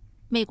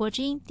美国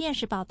之音电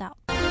视报道。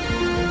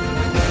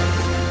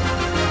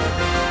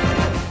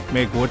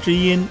美国之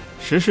音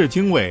时事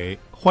经纬，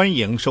欢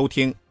迎收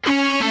听。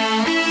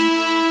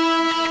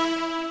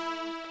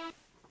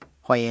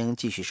欢迎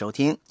继续收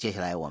听。接下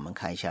来我们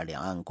看一下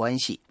两岸关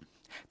系。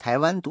台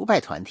湾独派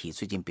团体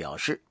最近表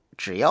示，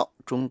只要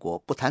中国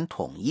不谈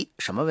统一，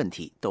什么问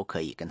题都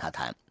可以跟他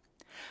谈。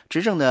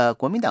执政的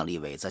国民党立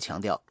委则强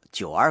调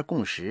，9·2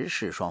共识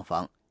是双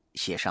方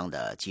协商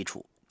的基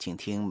础。请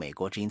听美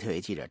国之音特约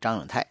记者张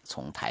永泰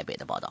从台北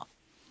的报道。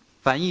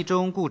反一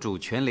中雇主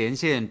全连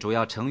线主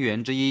要成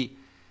员之一，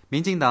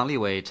民进党立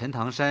委陈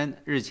唐山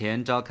日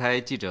前召开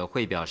记者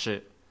会表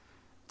示，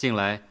近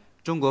来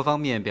中国方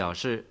面表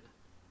示，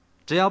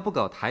只要不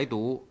搞台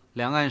独，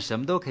两岸什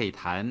么都可以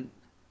谈。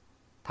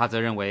他则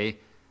认为，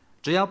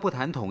只要不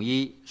谈统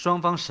一，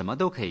双方什么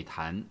都可以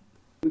谈。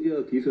就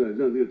要提出来，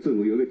让这个政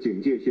府有个警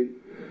戒心，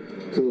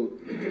说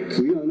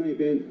只要那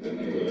边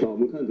把我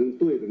们看成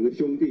对等的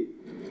兄弟，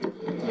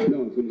那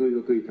我们什么东西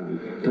都可以谈，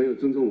他要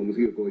尊重我们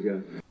这个国家。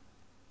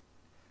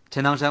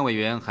陈唐山委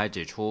员还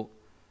指出，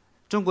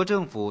中国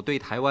政府对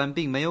台湾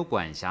并没有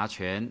管辖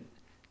权，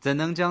怎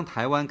能将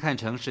台湾看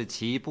成是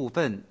其一部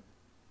分？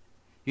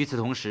与此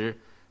同时，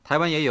台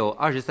湾也有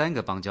23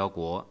个邦交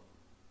国。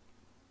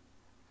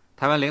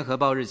台湾联合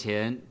报日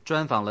前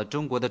专访了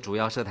中国的主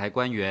要涉台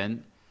官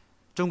员，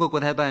中国国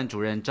台办主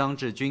任张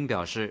志军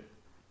表示，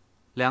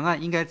两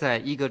岸应该在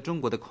一个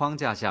中国的框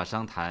架下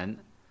商谈，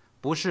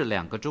不是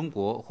两个中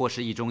国或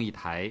是一中一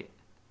台。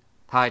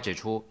他还指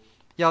出，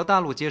要大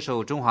陆接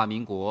受中华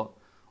民国，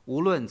无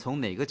论从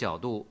哪个角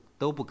度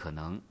都不可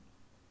能。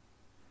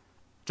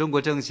中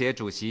国政协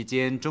主席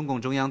兼中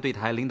共中央对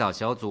台领导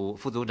小组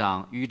副组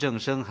长俞正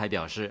声还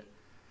表示，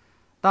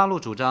大陆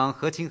主张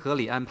合情合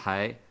理安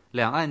排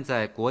两岸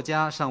在国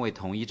家尚未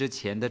统一之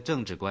前的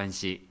政治关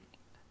系。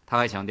他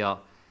还强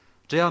调，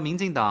只要民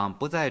进党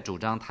不再主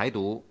张台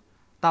独，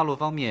大陆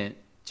方面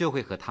就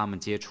会和他们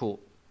接触。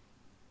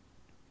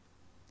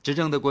执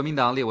政的国民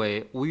党立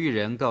委吴育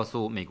仁告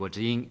诉美国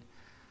之音，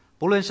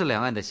不论是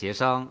两岸的协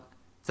商，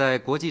在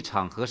国际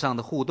场合上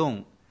的互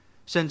动，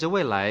甚至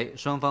未来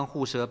双方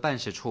互设办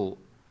事处，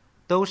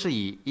都是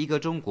以一个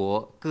中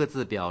国各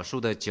自表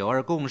述的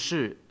9·2共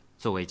识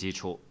作为基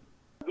础。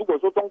如果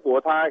说中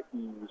国它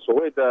以所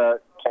谓的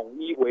统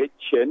一为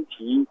前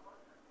提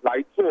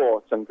来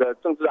做整个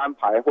政治安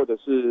排，或者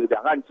是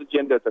两岸之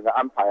间的整个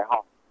安排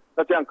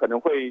那这样可能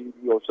会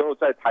有时候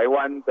在台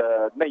湾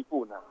的内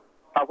部呢，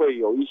它会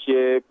有一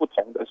些不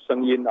同的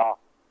声音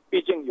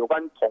毕竟有关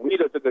统一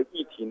的这个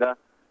议题呢，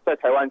在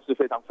台湾是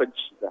非常分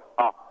歧的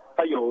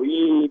它有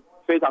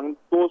非常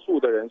多数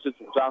的人是主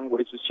张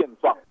维持现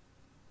状。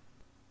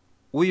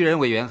吴育仁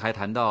委员还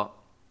谈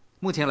到，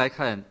目前来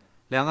看，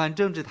两岸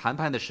政治谈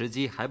判的时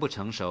机还不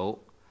成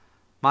熟。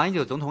马英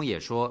九总统也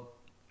说，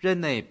任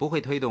内不会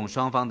推动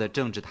双方的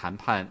政治谈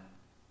判。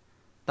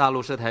大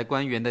陆涉台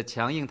官员的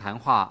强硬谈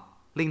话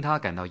令他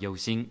感到忧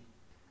心。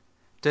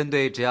针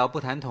对只要不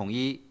谈统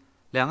一，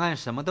两岸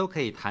什么都可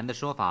以谈的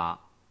说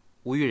法，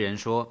吴育仁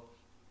说，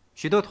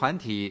许多团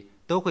体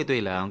都会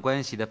对两岸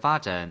关系的发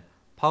展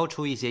抛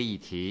出一些议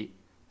题，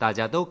大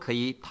家都可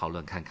以讨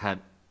论看看。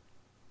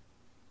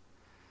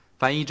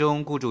反一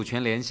中雇主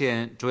全连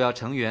线主要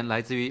成员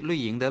来自于绿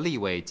营的立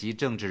委及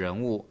政治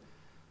人物，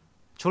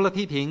除了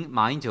批评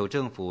马英九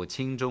政府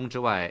亲中之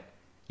外，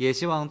也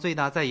希望最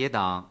大在野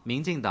党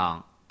民进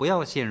党不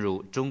要陷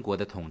入中国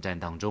的统战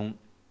当中。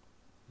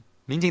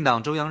民进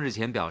党中央日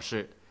前表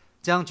示，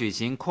将举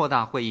行扩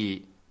大会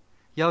议，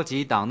邀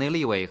集党内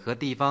立委和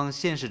地方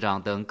县市长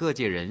等各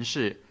界人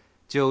士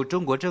就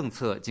中国政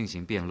策进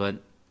行辩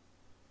论。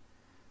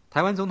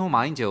台湾总统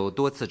马英九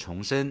多次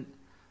重申，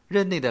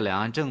任内的两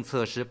岸政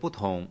策是不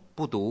统、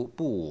不独、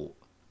不武，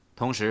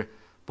同时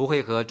不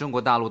会和中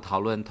国大陆讨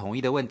论统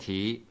一的问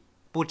题，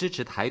不支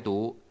持台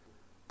独，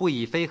不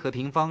以非和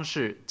平方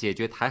式解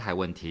决台海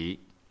问题。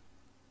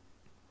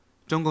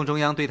中共中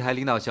央对台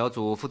领导小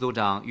组副组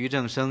长俞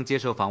正声接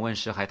受访问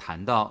时还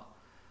谈到，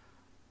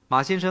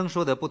马先生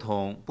说的不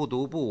统、不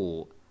独、不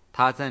武，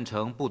他赞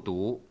成不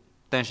独，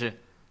但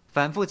是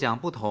反复讲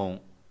不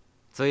统，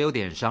则有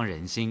点伤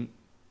人心。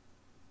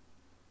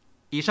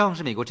以上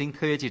是美国之音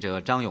特约记者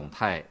张永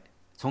泰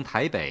从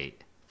台北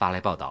发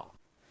来报道。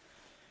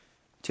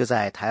就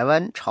在台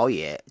湾朝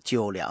野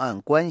就两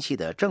岸关系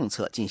的政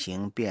策进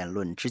行辩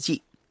论之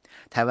际，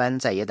台湾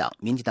在野党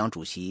民进党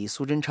主席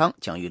苏贞昌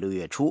将于6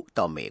月初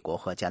到美国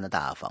和加拿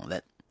大访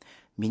问。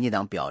民进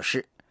党表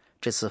示，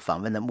这次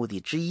访问的目的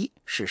之一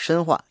是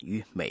深化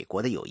与美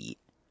国的友谊。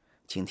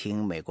请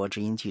听美国之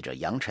音记者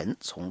杨晨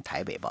从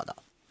台北报道。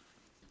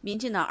民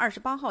进党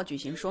28号举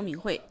行说明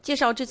会，介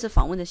绍这次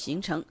访问的行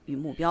程与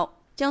目标，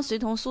将随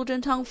同苏贞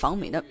昌访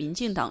美的民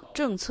进党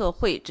政策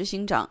会执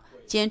行长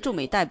兼驻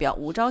美代表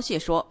吴钊燮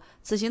说，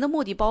此行的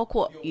目的包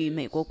括与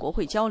美国国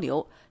会交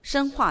流，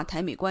深化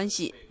台美关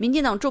系。民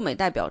进党驻美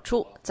代表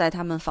处在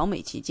他们访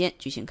美期间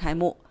举行开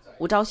幕。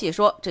吴钊燮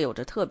说，这有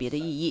着特别的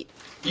意义，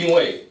因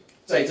为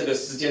在这个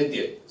时间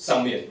点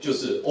上面，就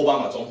是奥巴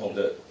马总统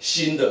的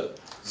新的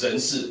人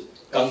事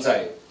刚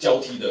在交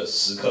替的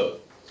时刻。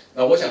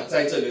那我想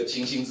在这个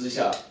情形之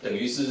下，等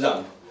于是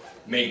让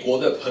美国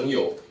的朋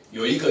友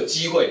有一个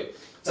机会，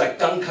在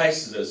刚开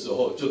始的时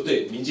候就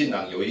对民进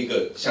党有一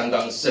个相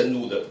当深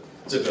入的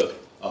这个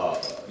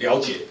了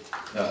解。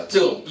这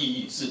种意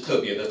义是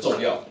特别的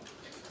重要。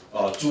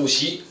主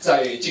席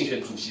在竞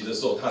选主席的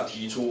时候，他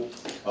提出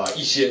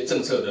一些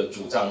政策的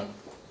主张，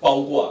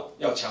包括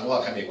要强化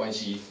台美关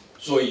系，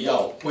所以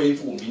要恢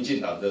复民进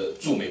党的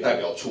驻美代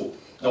表处。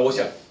那我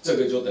想这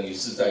个就等于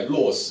是在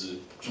落实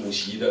主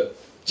席的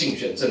竞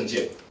选政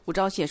见。吴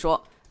钊燮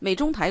说，美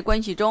中台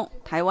关系中，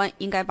台湾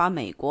应该把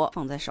美国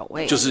放在首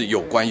位。就是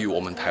有关于我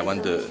们台湾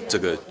的这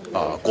个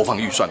国防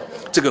预算，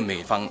这个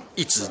美方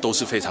一直都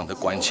是非常的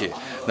关切。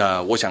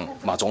那我想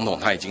马总统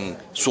他已经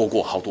说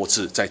过好多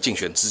次，在竞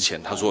选之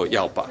前，他说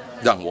要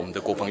让我们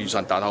的国防预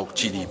算达到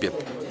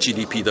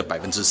GDP 的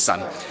3%。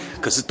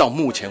可是到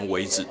目前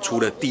为止，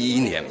除了第一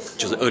年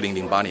就是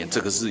2008年，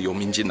这个是由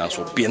民进党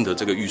所编的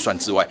这个预算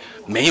之外，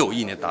没有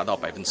一年达到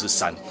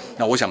3%。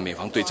那我想美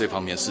方对这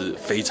方面是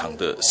非常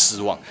的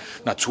失望。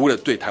那除了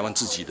对台湾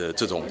自己的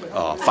这种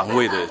防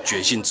卫的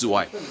决心之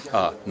外，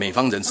美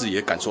方人士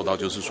也感受到，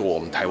就是说我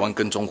们台湾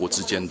跟中国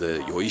之间的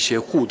有一些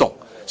互动，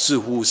似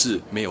乎是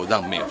没有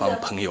让美方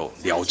朋友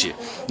了解。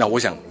那我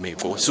想美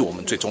国是我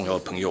们最重要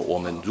的朋友，我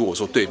们如果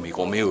说对美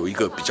国没有一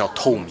个比较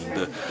透明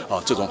的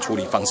这种处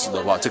理方式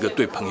的话，这个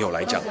对朋友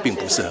来讲并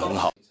不是很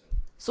好。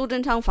苏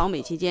贞昌访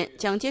美期间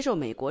将接受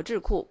美国智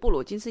库布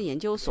鲁金斯研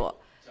究所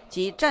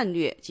及战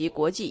略及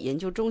国际研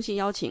究中心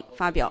邀请，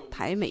发表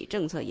台美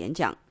政策演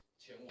讲。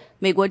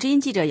美国之音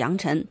记者杨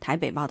晨台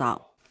北报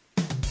道。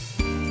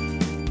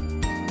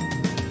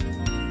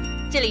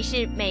这里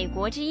是美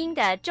国之音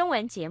的中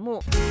文节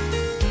目。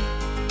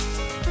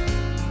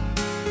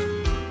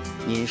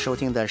您收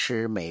听的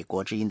是美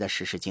国之音的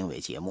时事经纬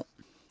节目。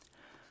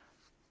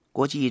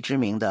国际知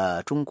名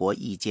的中国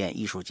意见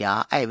艺术家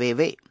艾未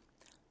未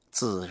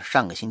自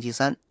上个星期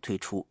三推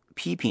出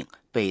批评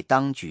被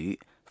当局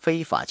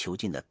非法囚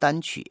禁的单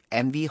曲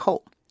MV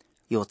后，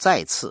又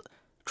再次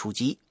出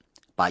击，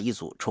把一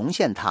组重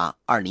现他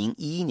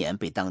2011年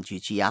被当局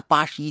拘押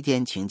81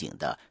天情景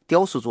的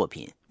雕塑作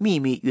品秘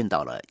密运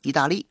到了意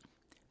大利，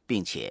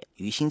并且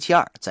于星期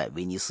二在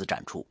威尼斯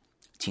展出。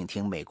请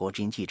听美国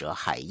之音记者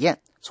海燕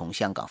从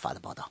香港发的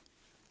报道。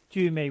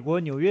据美国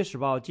《纽约时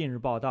报》近日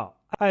报道，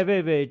艾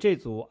未未这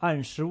组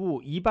按实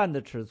物1半的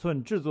尺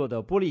寸制作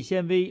的玻璃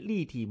纤维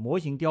立体模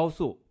型雕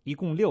塑一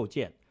共6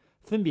件，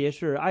分别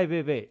是艾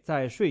未未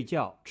在睡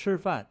觉、吃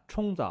饭、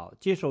冲澡、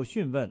接受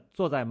讯问、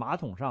坐在马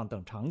桶上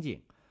等场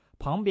景，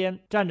旁边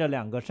站着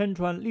2个身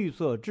穿绿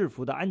色制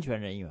服的安全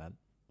人员。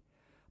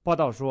报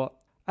道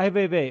说，艾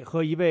未未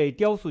和一位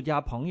雕塑家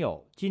朋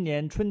友今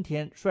年春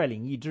天率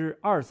领一支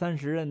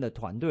20-30人的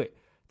团队，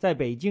在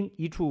北京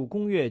一处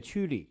工业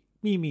区里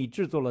秘密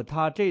制作了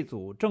他这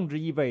组政治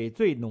意味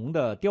最浓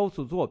的雕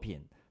塑作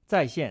品，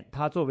再现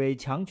他作为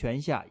强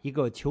权下一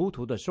个囚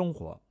徒的生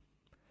活。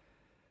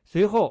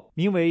随后，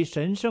名为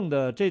神圣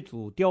的这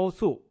组雕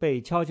塑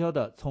被悄悄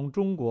地从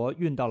中国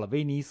运到了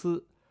威尼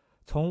斯，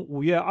从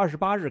5月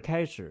28日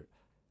开始，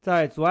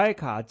在祖埃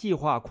卡计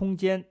划空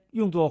间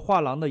用作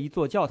画廊的一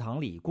座教堂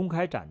里公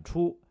开展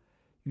出，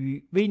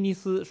与威尼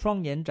斯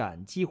双年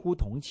展几乎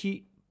同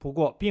期，不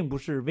过并不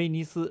是威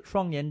尼斯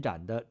双年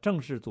展的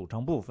正式组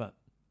成部分。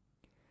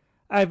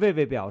艾未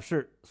未表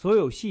示，所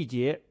有细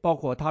节，包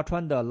括他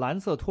穿的蓝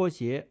色拖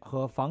鞋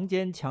和房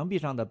间墙壁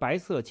上的白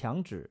色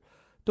墙纸，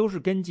都是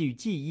根据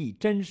记忆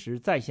真实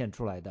再现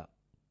出来的。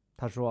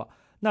他说，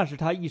那是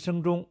他一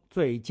生中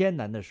最艰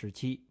难的时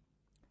期。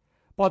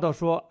报道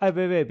说，艾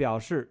未未表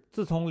示，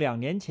自从2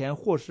年前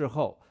获释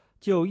后，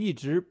就一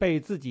直被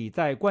自己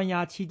在关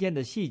押期间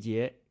的细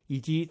节以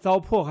及遭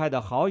迫害的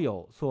好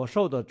友所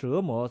受的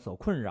折磨所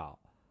困扰。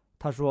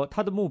他说，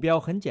他的目标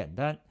很简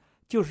单，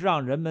就是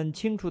让人们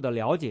清楚地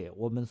了解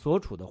我们所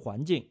处的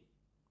环境。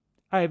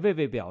艾未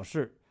未表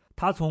示，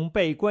他从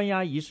被关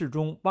押仪式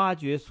中挖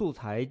掘素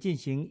材进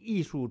行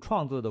艺术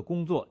创作的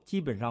工作基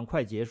本上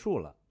快结束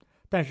了，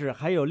但是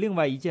还有另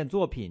外一件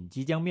作品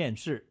即将面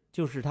世，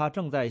就是他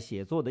正在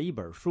写作的一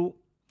本书。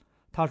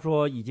他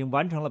说已经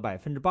完成了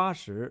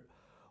80%。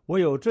我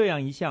有这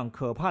样一项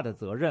可怕的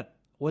责任，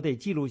我得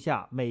记录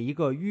下每一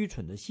个愚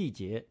蠢的细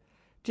节。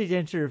这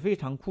件事非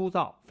常枯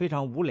燥，非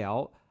常无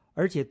聊，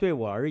而且对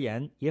我而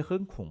言也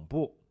很恐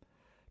怖。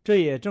这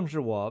也正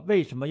是我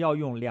为什么要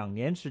用2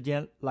年时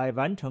间来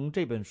完成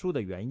这本书的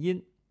原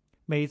因。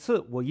每次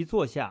我一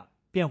坐下，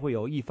便会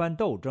有一番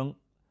斗争。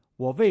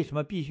我为什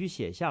么必须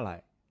写下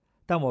来？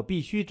但我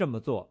必须这么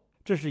做，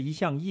这是一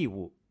项义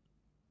务。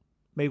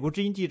美国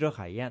之音记者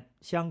海燕，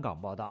香港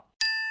报道。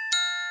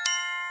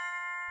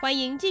欢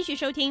迎继续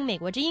收听美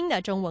国之音的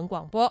中文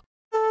广播。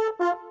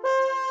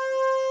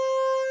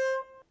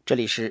这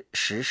里是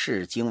时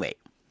事经纬。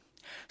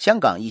香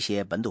港一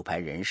些本土派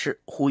人士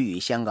呼吁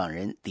香港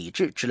人抵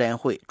制支联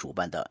会主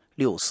办的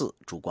6·4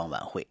烛光晚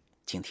会，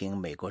请听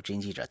美国之音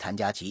记者谭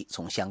家琪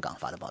从香港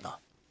发的报道。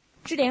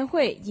支联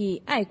会以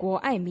爱国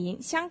爱民、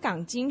香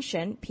港精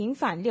神、平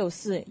反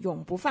6·4、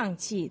永不放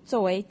弃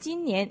作为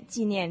今年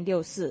纪念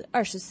6·4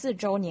 24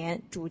周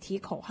年主题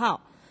口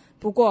号。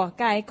不过，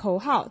该口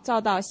号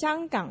遭到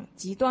香港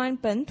极端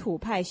本土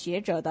派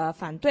学者的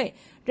反对，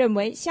认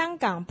为香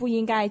港不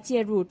应该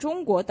介入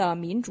中国的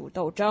民主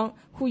斗争，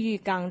呼吁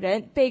港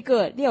人备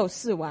个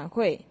6·4晚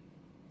会。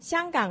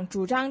香港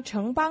主张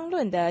城邦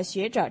论的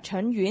学者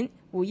陈云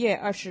5月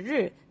20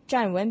日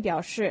撰文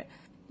表示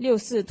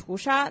，6·4屠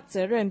杀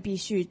责任必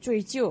须追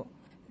究，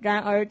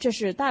然而这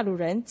是大陆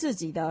人自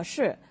己的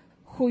事，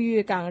呼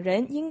吁港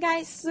人应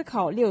该思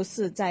考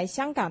6·4在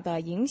香港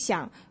的影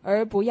响，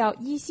而不要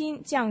一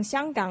心将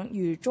香港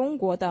与中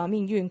国的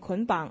命运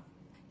捆绑。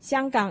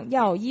香港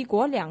要1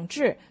国2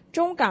制，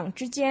中港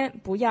之间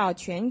不要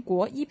全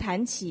国一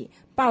盘棋，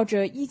抱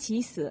着一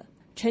起死。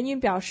陈云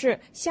表示，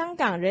香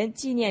港人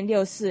纪念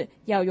6·4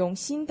要用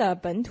新的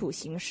本土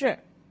形式。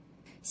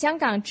香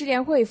港支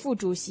联会副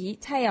主席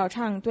蔡耀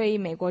昌对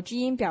美国之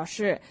音表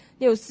示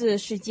，6·4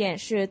事件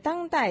是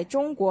当代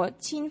中国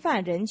侵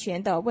犯人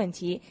权的问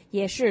题，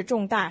也是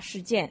重大事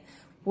件。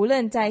无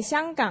论在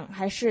香港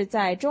还是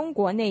在中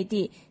国内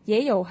地，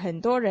也有很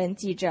多人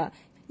记着，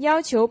要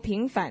求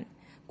平反。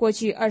过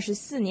去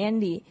24年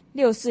里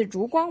，6·4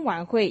烛光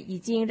晚会已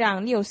经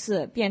让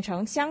6·4变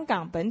成香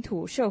港本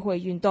土社会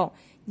运动，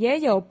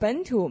也有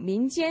本土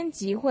民间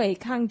集會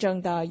抗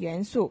爭的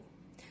元素。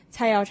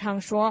蔡耀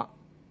昌說，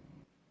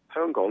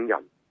香港人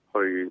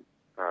去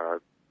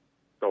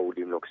悼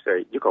念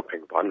6·4，呢個平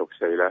反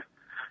6·4呢，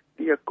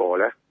呢一個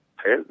呢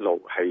係一路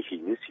係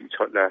顯示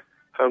出呢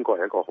香港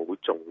人一個好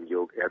重要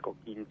嘅一個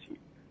堅持。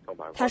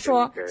他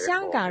說，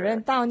香港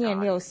人悼念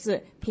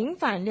6·4，平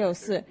反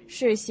6·4，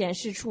是顯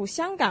示出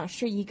香港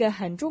是一個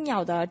很重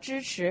要的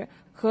支持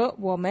和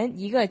我們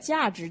一個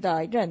價值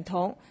的認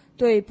同。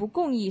對不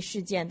公義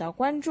事件的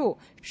關注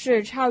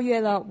是超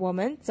越了我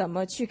們怎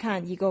麼去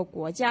看一個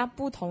國家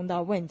不同的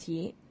問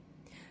題。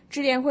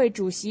支聯會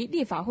主席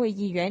立法會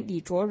議員李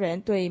卓人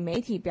對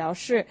媒體表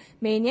示，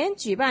每年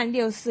舉辦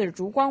6·4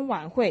燭光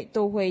晚會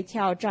都會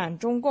挑戰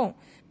中共，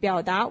表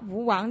達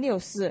勿忘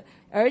6·4，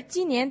而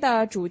今年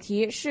的主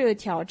題是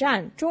挑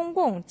戰中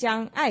共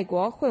將愛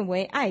國混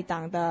為愛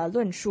黨的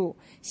論述，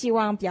希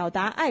望表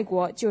達愛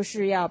國就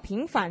是要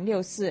平反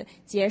6·4，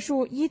結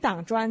束一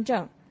黨專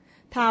政。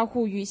他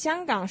呼籲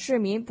香港市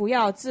民不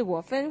要自我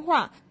分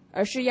化，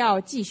而是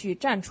要繼續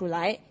站出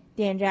來，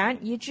點燃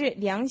一支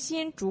良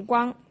心燭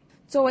光。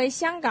作為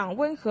香港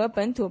溫和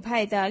本土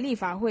派的立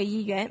法會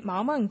議員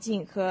毛孟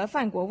靜和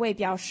范國衛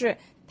表示，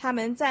他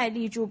們在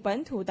立住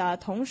本土的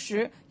同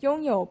時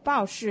擁有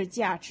報事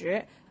價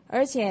值，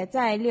而且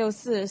在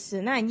6·4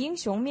死難英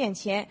雄面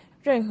前，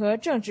任何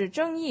政治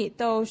爭議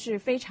都是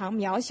非常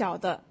渺小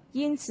的，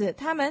因此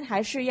他們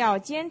還是要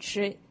堅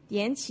持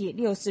點起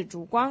6·4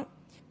燭光。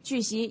據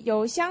悉，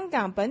由香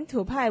港本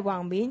土派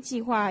網民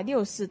計劃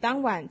6·4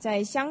當晚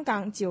在香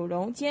港九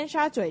龍尖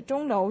沙咀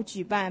鐘樓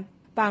舉辦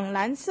綁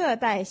藍色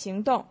帶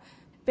行動，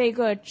備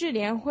個支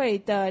聯會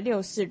的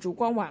6·4燭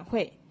光晚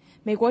會。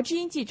美國之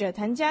音記者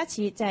譚家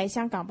琪在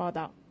香港報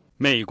道。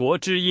美國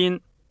之音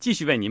繼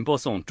續為您播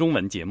送中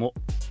文節目。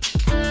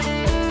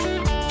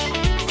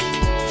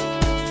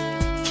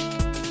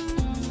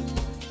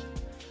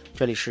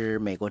這裡是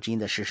美國之音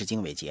的時事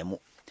經緯節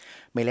目。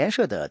美聯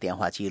社的電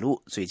話記錄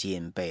最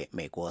近被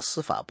美國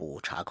司法部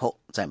查扣，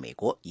在美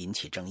國引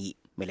起爭議。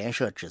美聯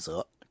社指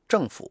責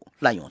政府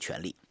濫用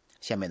權力。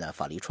下面的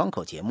法律窗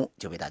口節目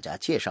就為大家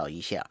介紹一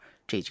下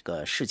這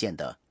個事件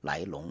的來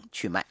龍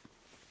去脈。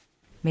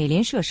美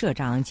聯社社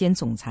長兼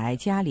總裁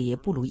加里·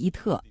布魯伊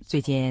特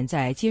最近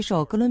在接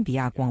受哥倫比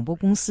亞廣播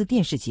公司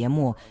電視節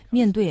目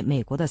面對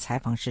美國的採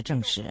訪時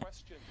證實，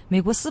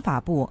美國司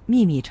法部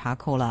秘密查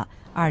扣了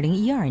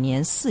2012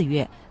年4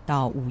月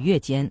到5月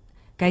間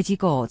該機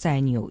構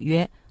在紐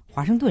約、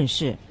華盛頓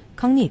市、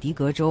康涅狄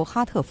格州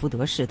哈特福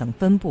德市等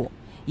分部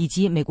以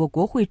及美國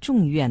國會眾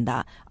議院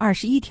的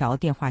21條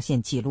電話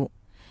線記錄，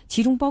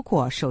其中包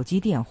括手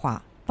機電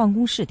話、辦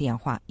公室電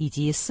話以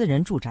及私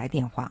人住宅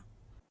電話。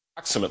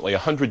大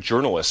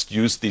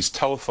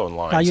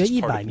約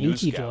100名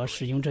記者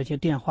使用這些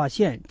電話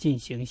線進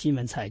行新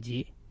聞採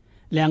集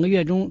，2個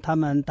月中他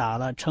們打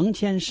了成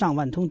千上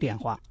萬通電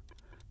話。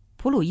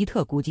普魯伊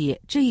特估計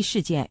這一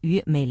事件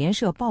與美聯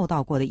社報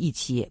道過的一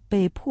起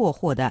被破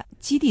獲的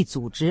基地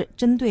組織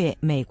針對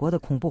美國的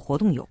恐怖活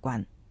動有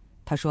關。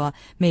他說，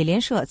美聯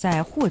社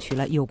在獲取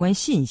了有關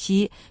信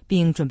息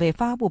並準備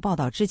發布報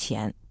道之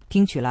前，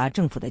聽取了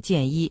政府的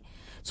建議，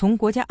从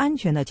国家安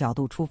全的角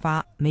度出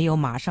发，没有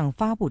马上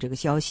发布这个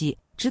消息，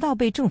直到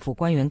被政府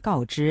官员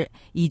告知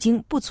已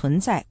经不存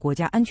在国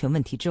家安全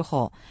问题之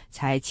后，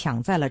才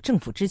抢在了政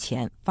府之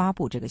前发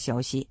布这个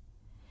消息。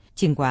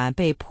尽管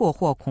被破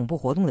获恐怖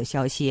活动的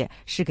消息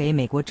是给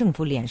美国政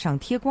府脸上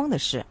贴光的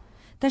事，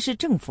但是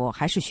政府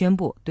还是宣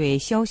布对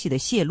消息的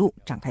泄露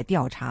展开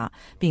调查，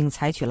并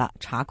采取了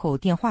查扣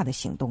电话的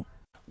行动。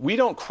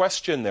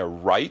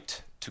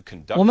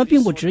我们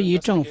并不质疑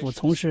政府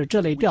从事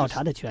这类调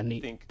查的权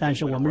利，但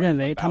是我们认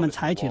为他们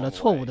采取了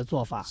错误的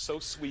做法。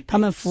他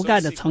们覆盖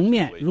的层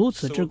面如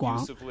此之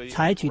广，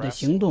采取的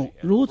行动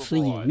如此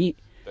隐秘，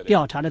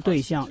调查的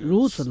对象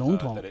如此笼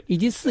统，以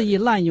及肆意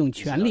滥用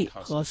权力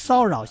和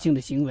骚扰性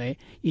的行为，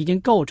已经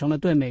构成了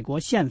对美国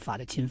宪法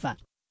的侵犯。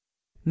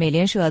美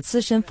联社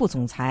资深副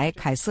总裁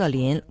凯瑟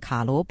琳·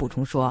卡罗补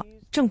充说，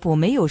政府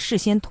没有事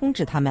先通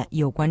知他们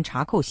有关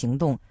查扣行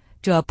动，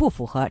这不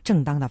符合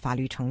正当的法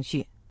律程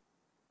序。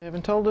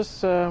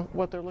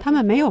他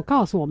们没有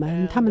告诉我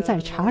们他们在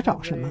查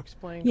找什么，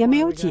也没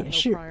有解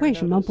释为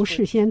什么不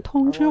事先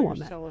通知我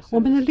们。我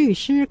们的律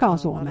师告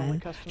诉我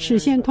们，事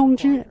先通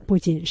知不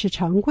仅是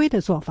常规的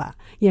做法，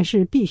也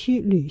是必须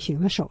履行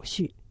的手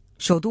续。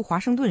首都华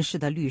盛顿市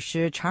的律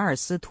师查尔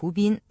斯·图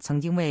宾曾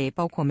经为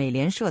包括美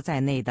联社在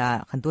内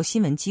的很多新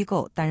闻机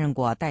构担任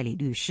过代理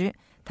律师。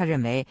他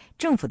认为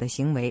政府的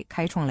行为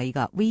开创了一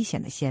个危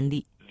险的先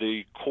例。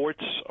The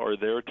courts are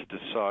there to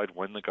decide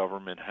when the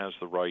government has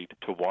the right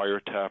to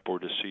wiretap or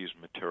to seize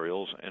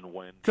materials and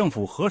when. 政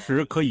府何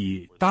时可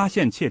以搭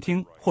线窃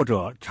听或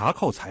者查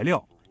扣材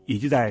料，以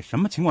及在什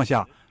么情况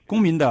下公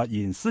民的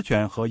隐私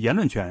权和言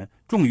论权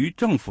重于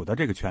政府的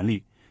这个权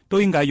利，都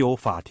应该由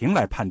法庭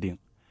来判定。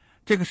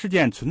这个事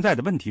件存在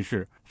的问题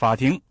是，法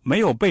庭没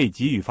有被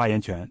给予发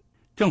言权，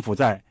政府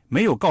在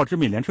没有告知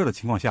美联社的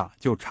情况下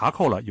就查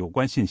扣了有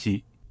关信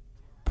息。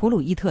普鲁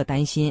伊特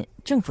担心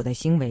政府的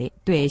行为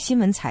对新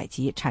闻采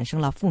集产生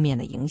了负面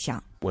的影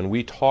响。我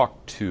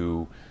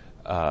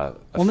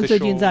们最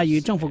近在与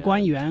政府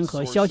官员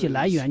和消息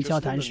来源交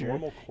谈时，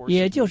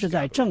也就是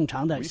在正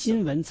常的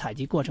新闻采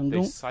集过程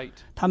中，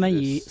他们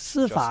以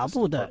司法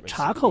部的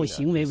查扣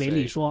行为为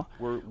例说，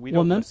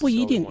我们不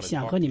一定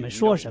想和你们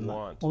说什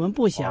么，我们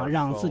不想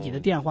让自己的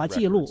电话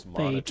记录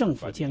被政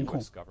府监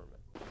控。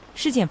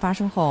事件发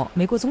生后，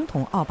美国总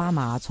统奥巴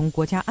马从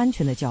国家安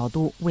全的角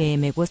度为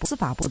美国司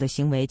法部的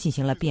行为进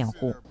行了辩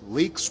护。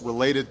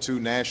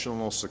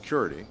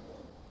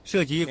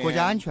涉及国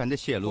家安全的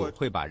泄露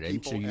会把人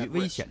置于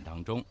危险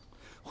当中，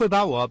会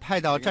把我派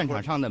到战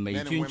场上的美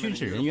军军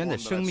事人员的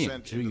生命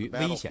置于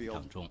危险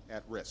当中。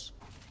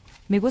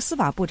美国司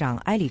法部长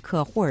埃里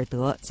克·霍尔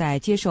德在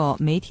接受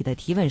媒体的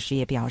提问时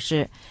也表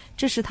示，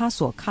这是他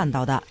所看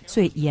到的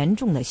最严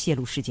重的泄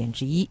露事件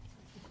之一。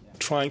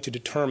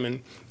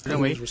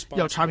认为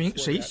要查明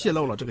谁泄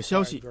露了这个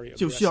消息，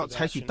就需要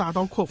采取大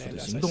刀阔斧的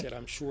行动。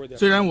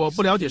虽然我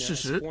不了解事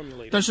实，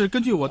但是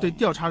根据我对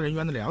调查人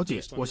员的了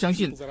解，我相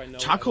信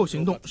查扣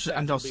行动是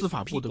按照司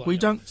法部的规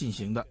章进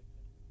行的。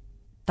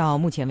到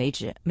目前为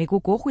止，美国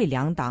国会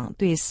两党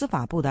对司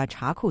法部的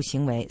查扣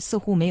行为似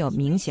乎没有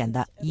明显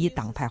的以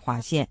党派划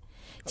线，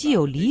既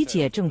有理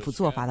解政府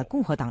做法的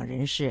共和党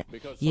人士，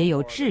也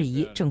有质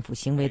疑政府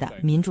行为的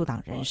民主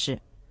党人士。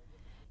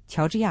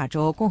乔治亚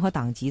州共和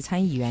党籍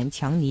参议员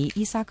强尼·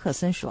伊萨克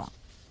森说，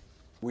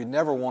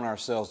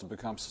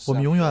我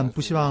们永远不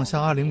希望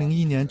像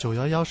2001年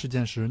911事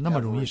件时那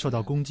么容易受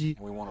到攻击，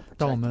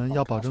但我们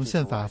要保证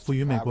宪法赋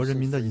予美国人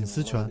民的隐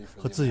私权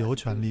和自由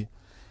权利。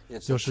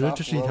有时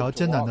这是一条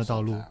艰难的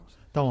道路，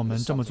但我们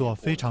这么做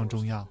非常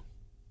重要。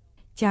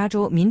加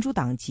州民主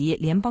党籍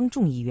联邦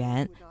众议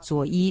员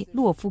佐伊·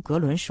洛夫格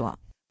伦说，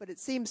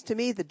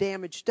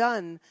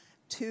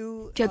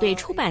这对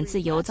出版自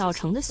由造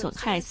成的损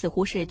害似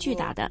乎是巨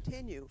大的。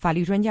法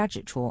律专家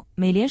指出，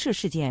美联社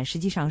事件实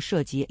际上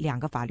涉及两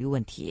个法律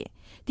问题。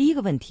第一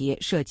个问题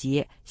涉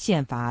及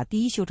宪法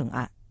第一修正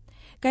案，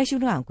该修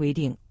正案规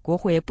定，国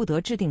会不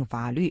得制定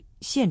法律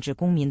限制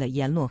公民的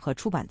言论和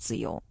出版自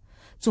由。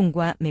纵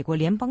观美国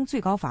联邦最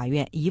高法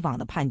院以往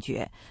的判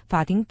决，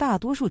法庭大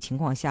多数情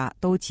况下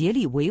都竭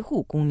力维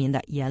护公民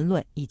的言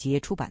论以及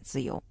出版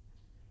自由。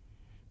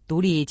独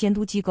立监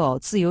督机构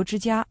自由之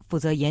家负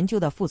责研究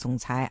的副总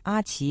裁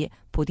阿奇·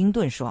普丁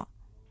顿说，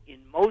 In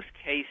most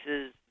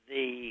cases,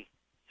 the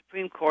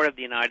Supreme Court of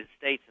the United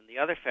States and the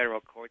other federal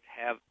courts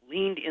have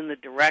leaned in the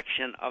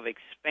direction of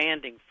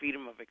expanding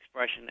freedom of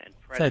expression and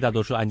press. 在大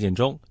多数案件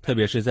中，特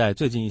别是在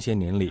最近一些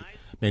年里，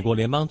美国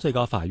联邦最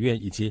高法院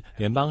以及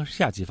联邦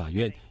下级法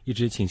院一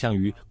直倾向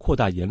于扩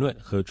大言论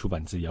和出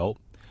版自由。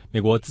美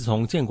国自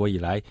从建国以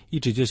来，一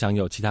直就享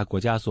有其他国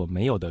家所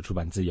没有的出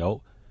版自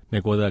由。美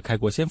国的开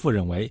国先父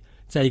认为，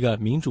在一个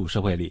民主社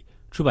会里，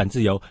出版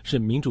自由是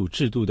民主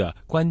制度的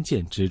关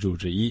键支柱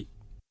之一。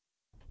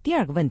第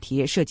二个问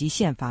题涉及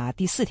宪法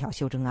第4条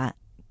修正案，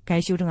该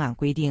修正案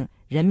规定，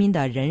人民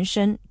的人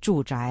身、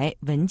住宅、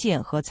文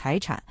件和财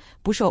产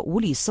不受无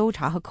理搜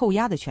查和扣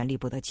押的权利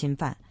不得侵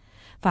犯。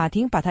法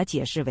庭把它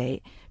解释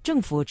为，政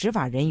府执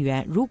法人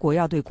员如果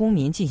要对公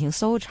民进行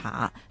搜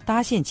查、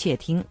搭线窃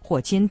听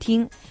或监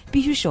听，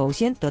必须首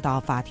先得到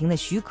法庭的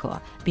许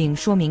可，并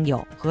说明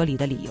有合理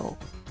的理由。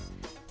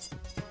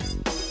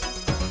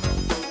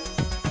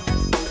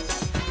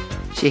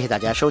谢谢大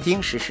家收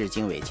听时事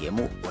经纬节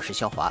目，我是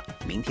肖华，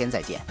明天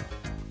再见。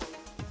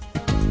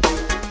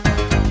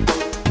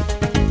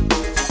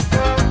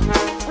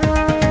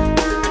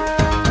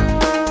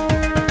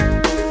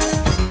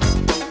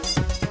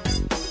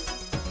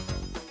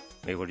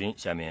美国之音，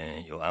下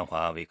面由安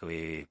华为各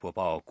位播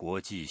报国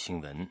际新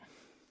闻。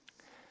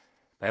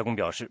白宫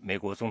表示，美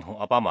国总统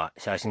奥巴马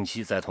下星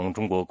期在同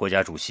中国国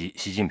家主席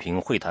习近平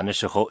会谈的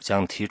时候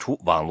将提出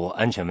网络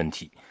安全问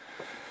题。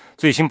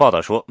最新报道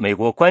说，美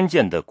国关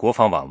键的国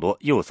防网络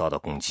又遭到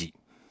攻击。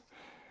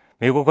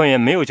美国官员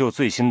没有就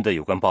最新的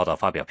有关报道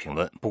发表评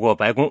论，不过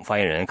白宫发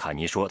言人卡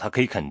尼说，他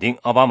可以肯定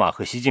奥巴马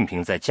和习近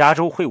平在加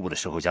州会晤的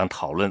时候将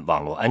讨论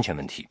网络安全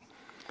问题。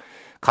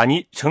卡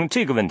尼称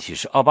这个问题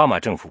是奥巴马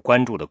政府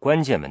关注的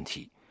关键问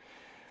题。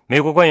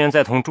美国官员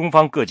在同中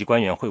方各级官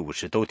员会晤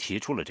时都提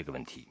出了这个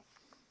问题。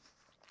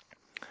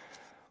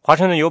华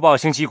盛顿邮报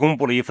星期公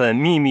布了一份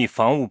秘密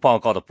防务报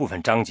告的部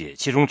分章节，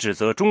其中指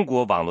责中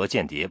国网络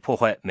间谍破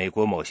坏美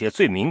国某些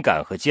最敏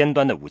感和尖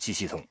端的武器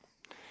系统。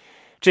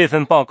这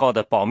份报告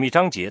的保密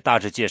章节大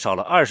致介绍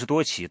了20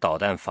多起导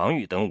弹防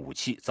御等武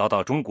器遭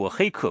到中国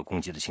黑客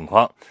攻击的情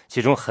况，其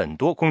中很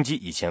多攻击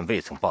以前未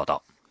曾报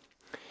道。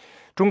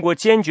中国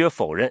坚决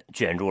否认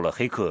卷入了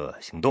黑客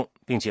行动，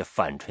并且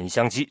反唇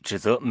相讥，指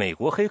责美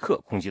国黑客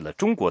攻击了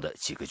中国的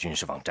几个军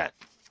事网站。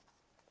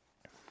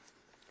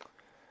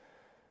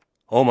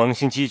欧盟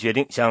星期决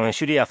定向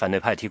叙利亚反对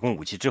派提供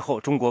武器之后，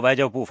中国外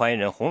交部发言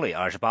人洪磊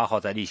28号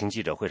在例行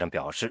记者会上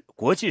表示，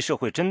国际社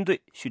会针对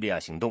叙利亚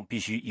行动必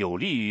须有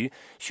利于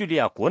叙利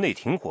亚国内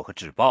停火和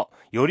止暴，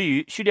有利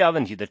于叙利亚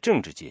问题的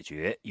政治解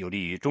决，有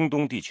利于中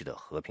东地区的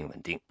和平稳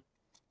定。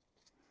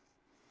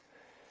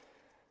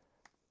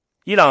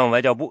伊朗外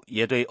交部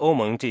也对欧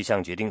盟这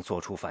项决定作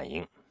出反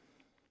应。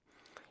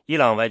伊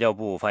朗外交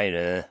部发言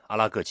人阿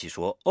拉格齐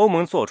说，欧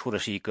盟做出的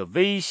是一个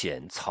危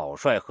险、草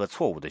率和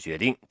错误的决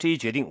定，这一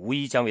决定无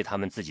疑将为他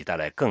们自己带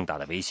来更大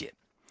的威胁。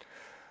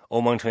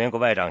欧盟成员国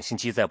外长星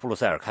期在布鲁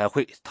塞尔开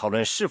会，讨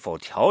论是否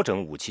调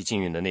整武器禁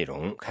运的内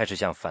容，开始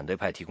向反对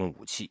派提供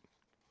武器。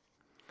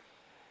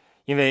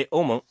因为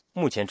欧盟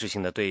目前执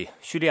行的对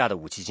叙利亚的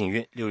武器禁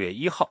运6月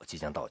1号即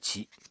将到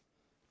期。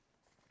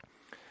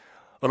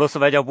俄罗斯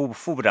外交部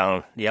副部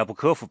长里亚布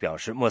科夫表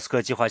示，莫斯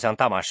科计划向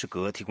大马士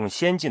革提供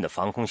先进的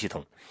防空系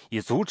统，以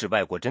阻止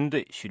外国针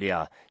对叙利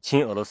亚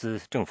亲俄罗斯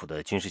政府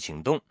的军事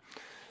行动。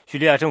叙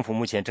利亚政府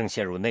目前正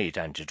陷入内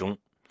战之中。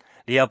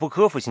里亚布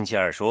科夫星期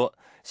二说，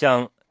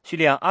向叙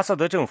利亚阿萨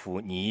德政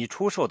府拟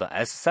出售的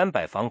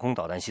S-300 防空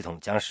导弹系统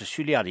将是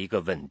叙利亚的一个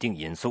稳定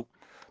因素。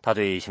他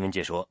对新闻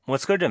界说，莫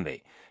斯科认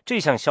为这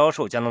项销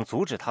售将能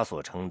阻止他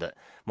所称的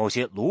某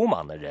些鲁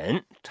莽的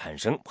人产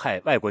生派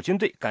外国军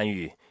队干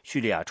预叙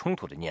利亚冲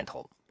突的念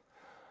头。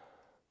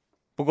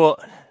不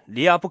过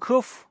里亚布科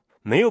夫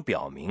没有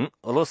表明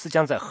俄罗斯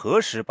将在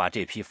何时把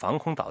这批防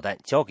空导弹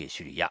交给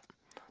叙利亚。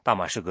大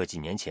马士革几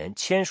年前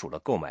签署了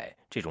购买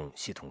这种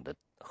系统的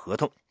合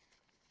同。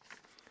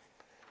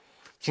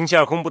星期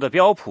二公布的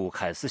标普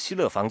凯斯希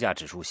勒房价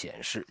指数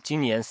显示，今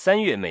年3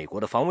月美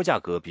国的房屋价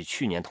格比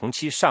去年同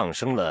期上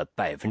升了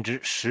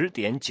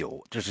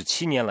 10.9%， 这是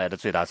7年来的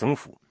最大增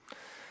幅。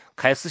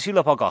凯斯希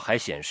勒报告还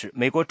显示，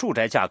美国住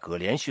宅价格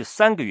连续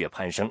3个月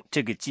攀升，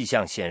这个迹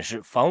象显示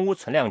房屋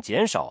存量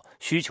减少，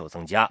需求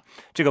增加，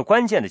这个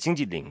关键的经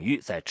济领域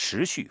在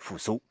持续复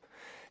苏。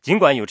尽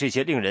管有这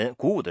些令人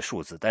鼓舞的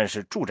数字，但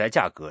是住宅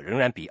价格仍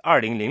然比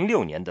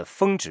2006年的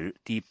峰值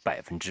低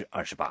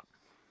 28%。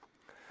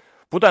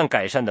不断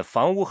改善的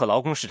房屋和劳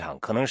工市场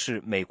可能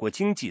是美国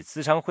经济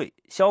咨商会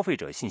消费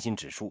者信心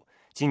指数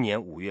今年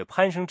5月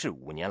攀升至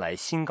5年来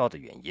新高的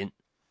原因。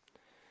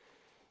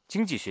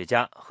经济学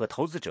家和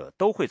投资者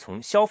都会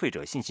从消费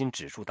者信心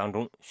指数当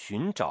中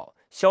寻找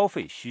消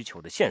费需求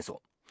的线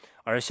索，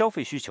而消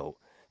费需求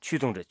驱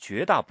动着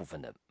绝大部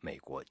分的美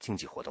国经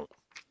济活动。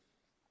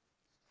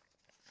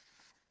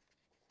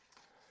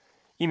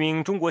一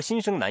名中国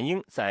新生男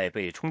婴在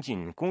被冲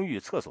进公寓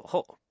厕所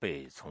后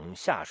被从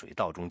下水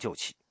道中救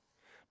起。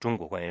中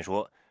国官员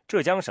说，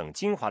浙江省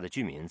金华的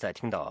居民在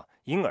听到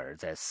婴儿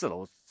在4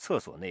楼厕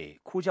所内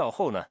哭叫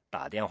后呢，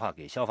打电话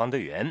给消防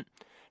队员。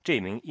这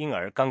名婴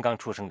儿刚刚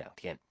出生2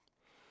天，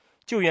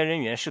救援人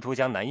员试图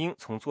将男婴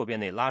从坐便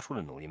内拉出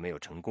的努力没有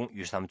成功，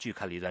于是他们锯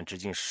开了一段直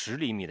径10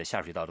厘米的下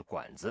水道的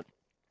管子，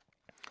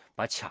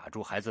把卡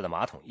住孩子的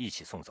马桶一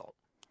起送走。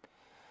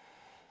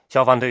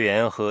消防队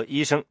员和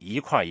医生一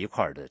块一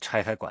块的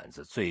拆开管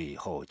子，最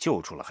后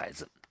救出了孩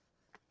子。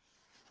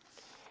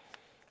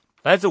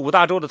来自5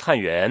大洲的探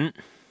员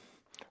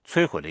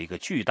摧毁了一个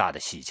巨大的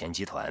洗钱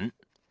集团，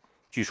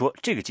据说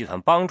这个集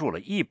团帮助了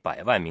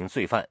100万名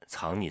罪犯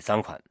藏匿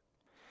赃款。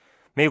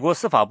美国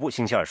司法部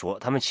星期二说，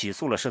他们起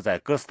诉了设在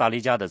哥斯达黎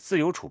加的自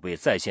由储备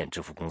在线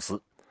支付公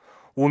司。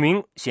5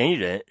名嫌疑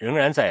人仍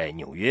然在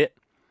纽约，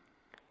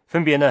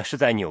分别呢是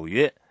在纽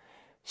约、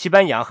西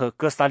班牙和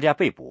哥斯达黎加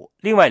被捕，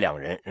另外2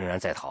人仍然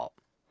在逃。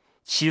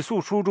起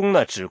诉书中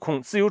呢，指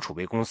控自由储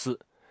备公司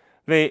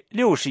为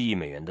60亿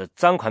美元的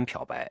赃款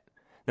漂白。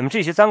那么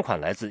这些赃款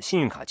来自信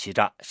用卡欺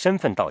诈、身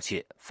份盗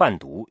窃、贩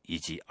毒以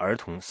及儿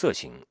童色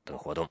情等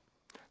活动。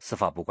司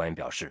法部官员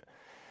表示，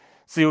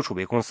自由储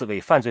备公司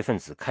为犯罪分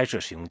子开设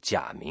使用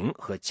假名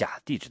和假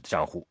地址的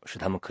账户，使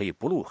他们可以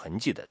不露痕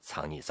迹地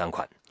藏匿赃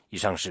款。以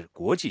上是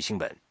国际新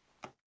闻。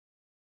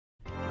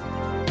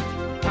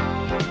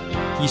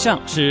以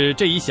上是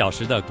这1小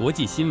时的国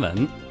际新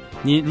闻。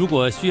您如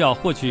果需要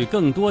获取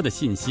更多的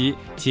信息，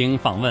请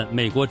访问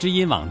美国之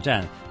音网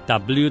站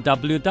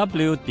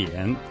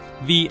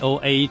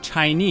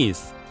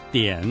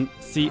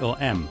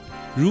www.voachinese.com。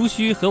如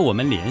需和我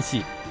们联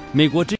系，美国之